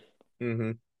night.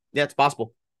 Mm-hmm. Yeah, it's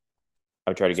possible. I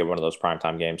would try to get one of those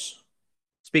primetime games.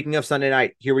 Speaking of Sunday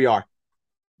night, here we are.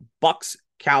 Bucks,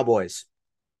 Cowboys.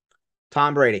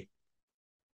 Tom Brady.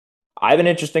 I have an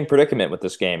interesting predicament with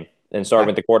this game and starting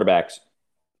with the quarterbacks.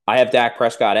 I have Dak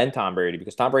Prescott and Tom Brady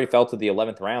because Tom Brady fell to the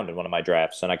 11th round in one of my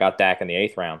drafts, and I got Dak in the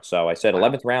 8th round. So I said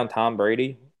 11th round Tom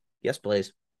Brady. Yes,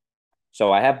 please.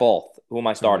 So I have both. Who am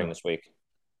I starting this week?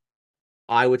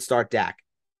 I would start Dak.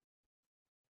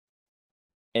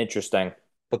 Interesting.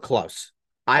 But close.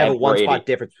 I have a one-spot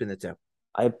difference between the two.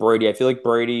 I have Brady. I feel like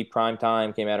Brady, prime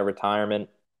time, came out of retirement.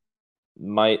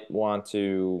 Might want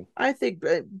to. I think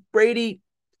Brady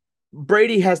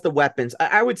has the weapons.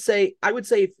 I would say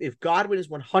if Godwin is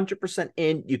 100%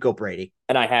 in, you go Brady.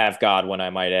 And I have Godwin, I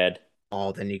might add.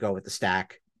 Oh, then you go with the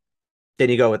stack.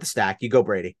 You go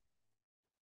Brady.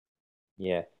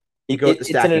 Yeah.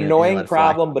 It's an annoying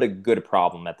problem, but a good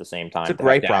problem at the same time. It's a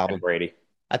great problem. Brady.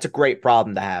 That's a great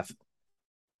problem to have.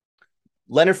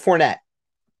 Leonard Fournette.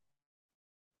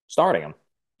 Starting him.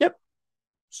 Yep.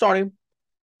 Starting him.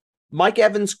 Mike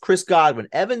Evans, Chris Godwin.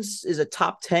 Evans is a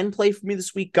top 10 play for me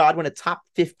this week. Godwin, a top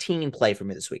 15 play for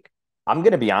me this week. I'm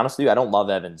going to be honest with you. I don't love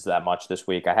Evans that much this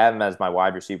week. I have him as my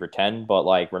wide receiver 10, but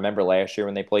remember last year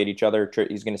when they played each other,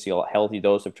 he's going to see a healthy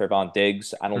dose of Trevon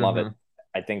Diggs. I don't love it.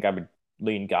 I think I would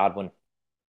lean Godwin.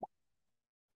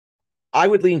 I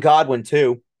would lean Godwin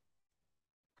too.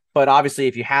 But obviously,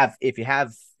 if you have,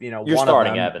 you're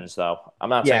starting Evans though. I'm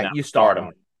not saying that you start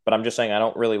him, but I'm just saying I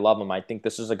don't really love him. I think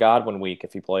this is a Godwin week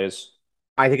if he plays.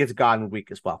 I think it's a Godwin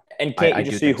week as well. And can't you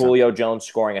just see Julio Jones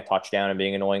scoring a touchdown and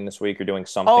being annoying this week or doing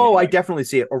something? Oh, I definitely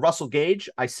see it. Or Russell Gage,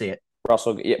 I see it.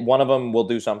 One of them will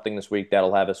do something this week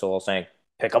that'll have us all saying,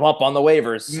 "Pick him up on the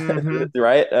waivers,"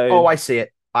 right? I see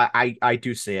it. I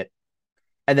do see it.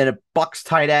 And then a Bucks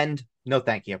tight end. No,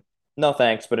 thank you. No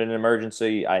thanks. But in an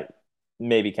emergency,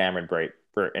 maybe Cameron Brate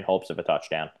in hopes of a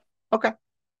touchdown. Okay.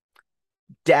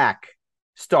 Dak,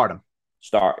 start him.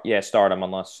 Start him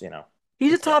unless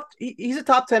he's a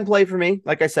top 10 play for me.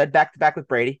 Like I said, back to back with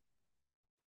Brady.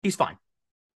 He's fine.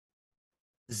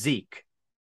 Zeke,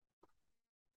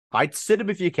 I'd sit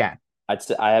him if you can.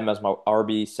 I have him as my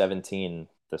RB17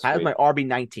 this week. I have my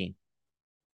RB19.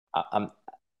 I'm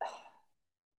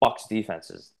Bucks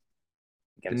defenses.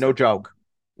 No joke.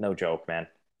 No joke, man.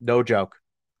 No joke.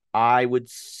 I would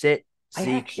sit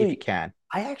See if you can.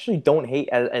 I actually don't hate,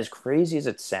 as crazy as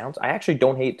it sounds, I actually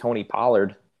don't hate Tony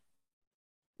Pollard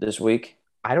this week.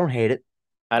 I don't hate it.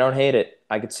 I don't hate it.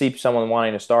 I could see someone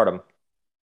wanting to start him.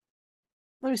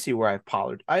 Let me see where I have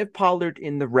Pollard. I have Pollard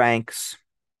in the ranks.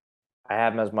 I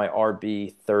have him as my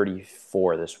RB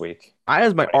 34 this week. I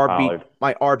have Tony Pollard.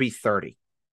 my RB 30.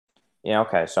 Yeah,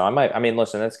 okay. So I mean,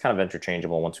 listen, that's kind of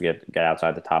interchangeable once we get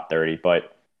outside the top 30,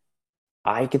 but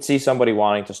I could see somebody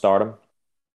wanting to start him.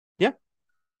 Yeah,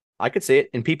 I could see it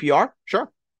in PPR. Sure.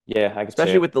 Yeah, I could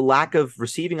Especially see it. with the lack of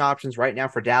receiving options right now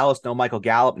for Dallas. No Michael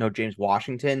Gallup, no James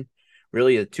Washington.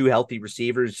 Really, the two healthy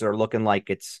receivers are looking like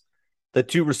it's the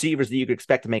two receivers that you could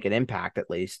expect to make an impact at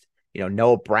least.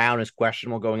 Noah Brown is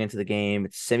questionable going into the game.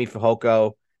 It's Simi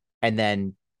Fehoko, and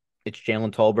then it's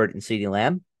Jalen Tolbert and CeeDee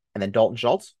Lamb, and then Dalton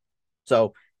Schultz.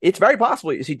 So it's very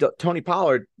possible you see Tony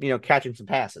Pollard, catching some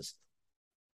passes.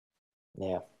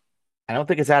 Yeah, I don't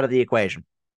think it's out of the equation.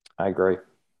 I agree.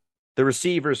 The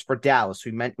receivers for Dallas,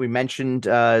 we mentioned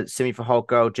Simi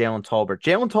Fehoko, Jalen Tolbert.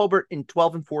 Jalen Tolbert in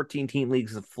 12 and 14 team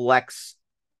leagues of flex.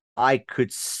 I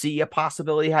could see a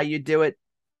possibility how you do it.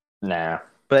 Nah.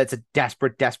 But it's a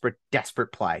desperate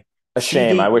play. A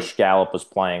shame. I wish Gallup was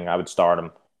playing. I would start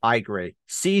him. I agree.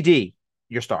 CD,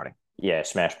 you're starting. Yeah,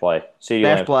 smash play. CD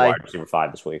smash play. Wide receiver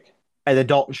 5 this week. And then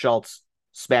Dalton Schultz,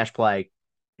 smash play.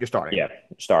 You're starting. Yeah,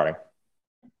 starting.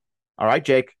 All right,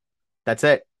 Jake. That's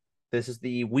it. This is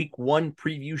the week 1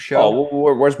 preview show.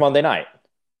 Oh, where's Monday night?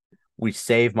 We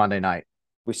save Monday night.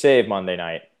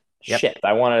 Yep. Shit,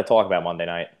 I wanted to talk about Monday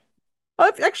night.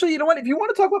 Actually, you know what? If you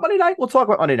want to talk about Monday night, we'll talk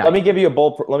about Monday night. Let me give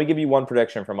you one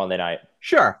prediction for Monday night.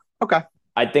 Sure. Okay.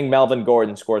 I think Melvin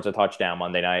Gordon scores a touchdown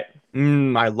Monday night.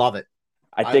 I love it.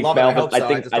 I think Melvin.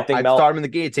 I think start him in the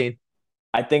guillotine.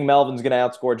 I think Melvin's going to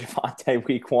outscore Javonte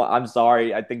week 1. I'm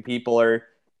sorry. I think people are.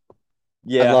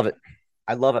 Yeah,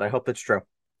 I love it. I hope that's true.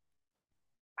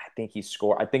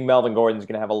 I think Melvin Gordon's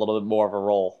going to have a little bit more of a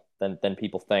role than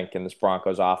people think in this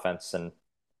Broncos offense, and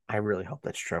I really hope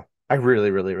that's true. I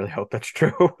really, really, really hope that's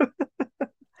true.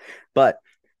 But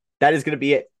that is going to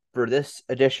be it for this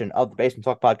edition of the Basement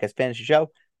Talk Podcast Fantasy Show.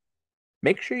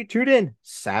 Make sure you tune in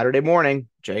Saturday morning.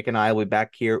 Jake and I will be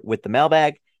back here with the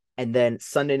mailbag. And then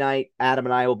Sunday night, Adam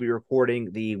and I will be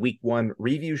recording the week 1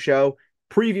 review show,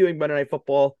 previewing Monday Night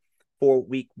Football for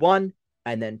week 1.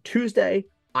 And then Tuesday,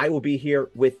 I will be here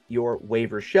with your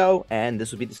waiver show. And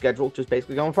this will be the schedule just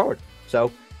basically going forward.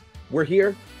 So we're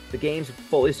here. The games have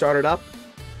fully started up.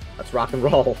 Let's rock and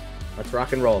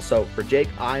roll. So for Jake,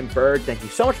 I'm Bird. Thank you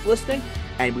so much for listening.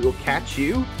 And we will catch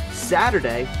you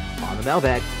Saturday on the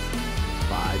mailbag.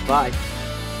 Bye.